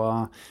 og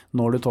så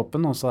når du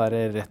toppen, og så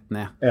det rett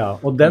ned. Ja,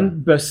 og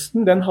den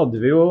busten, den hadde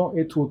vi jo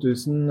i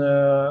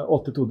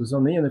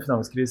 2008-2009 under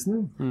finanskrisen,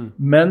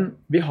 men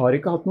vi har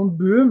ikke hatt noen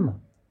boom.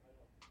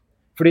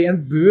 Fordi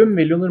en boom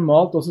vil jo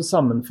normalt også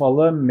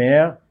sammenfalle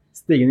med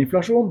stigende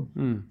inflasjon.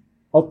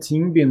 At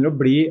ting begynner å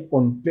bli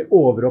ordentlig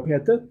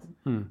overopphetet.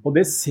 Og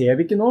det ser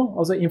vi ikke nå.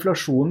 Altså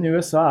inflasjonen i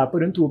USA på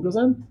rundt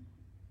 2%.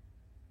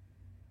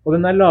 Og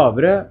den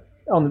lavere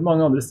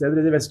mange andre steder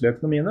i de vestlige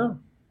økonomiene.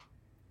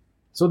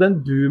 Så den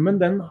boomen,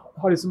 den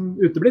har liksom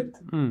uteblitt.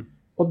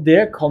 Og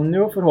det kan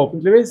jo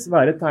forhåpentligvis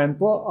være et tegn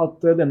på at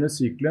denne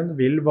syklen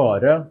vil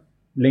vare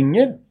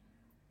lenger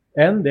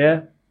enn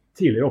det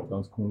tidligere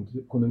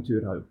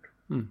oppgangskonjunktur har gjort.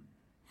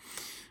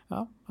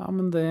 Ja,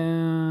 men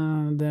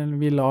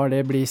vi lar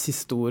det bli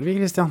siste ord, vi,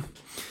 Christian.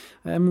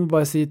 Jeg må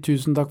bare si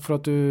tusen takk for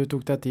at du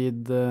tok deg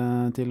tid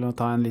til å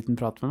ta en liten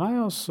prat med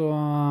meg, og så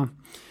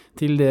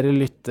til dere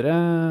lyttere,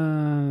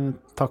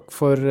 takk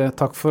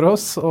for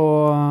oss,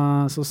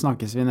 og så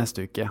snakkes vi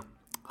neste uke.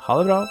 Ha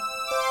det bra!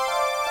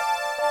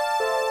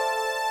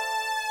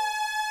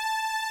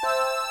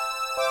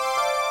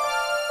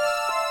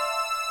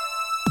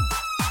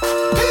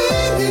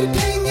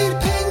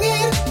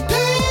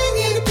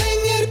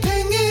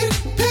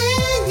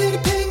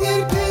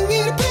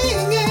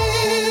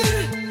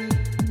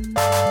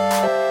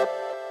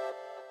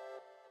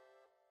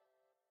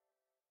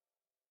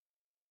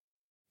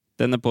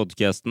 Denne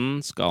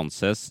podcasten skal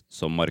anses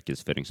som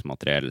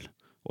markedsføringsmateriell,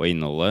 og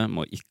innholdet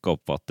må ikke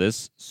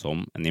oppfattes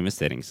som en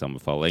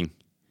investeringsanbefaling.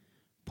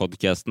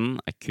 Podcasten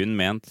kun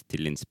ment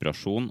til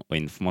inspirasjon og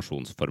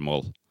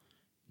informasjonsformål.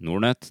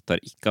 Nordnet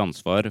tar ikke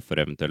ansvar for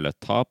eventuelle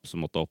tap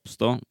som måtte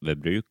oppstå ved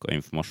bruk av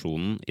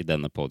informasjonen i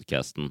denne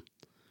podcasten.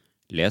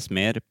 Les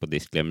mer på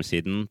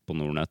disclaimer-siden på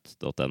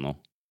nordnet.no.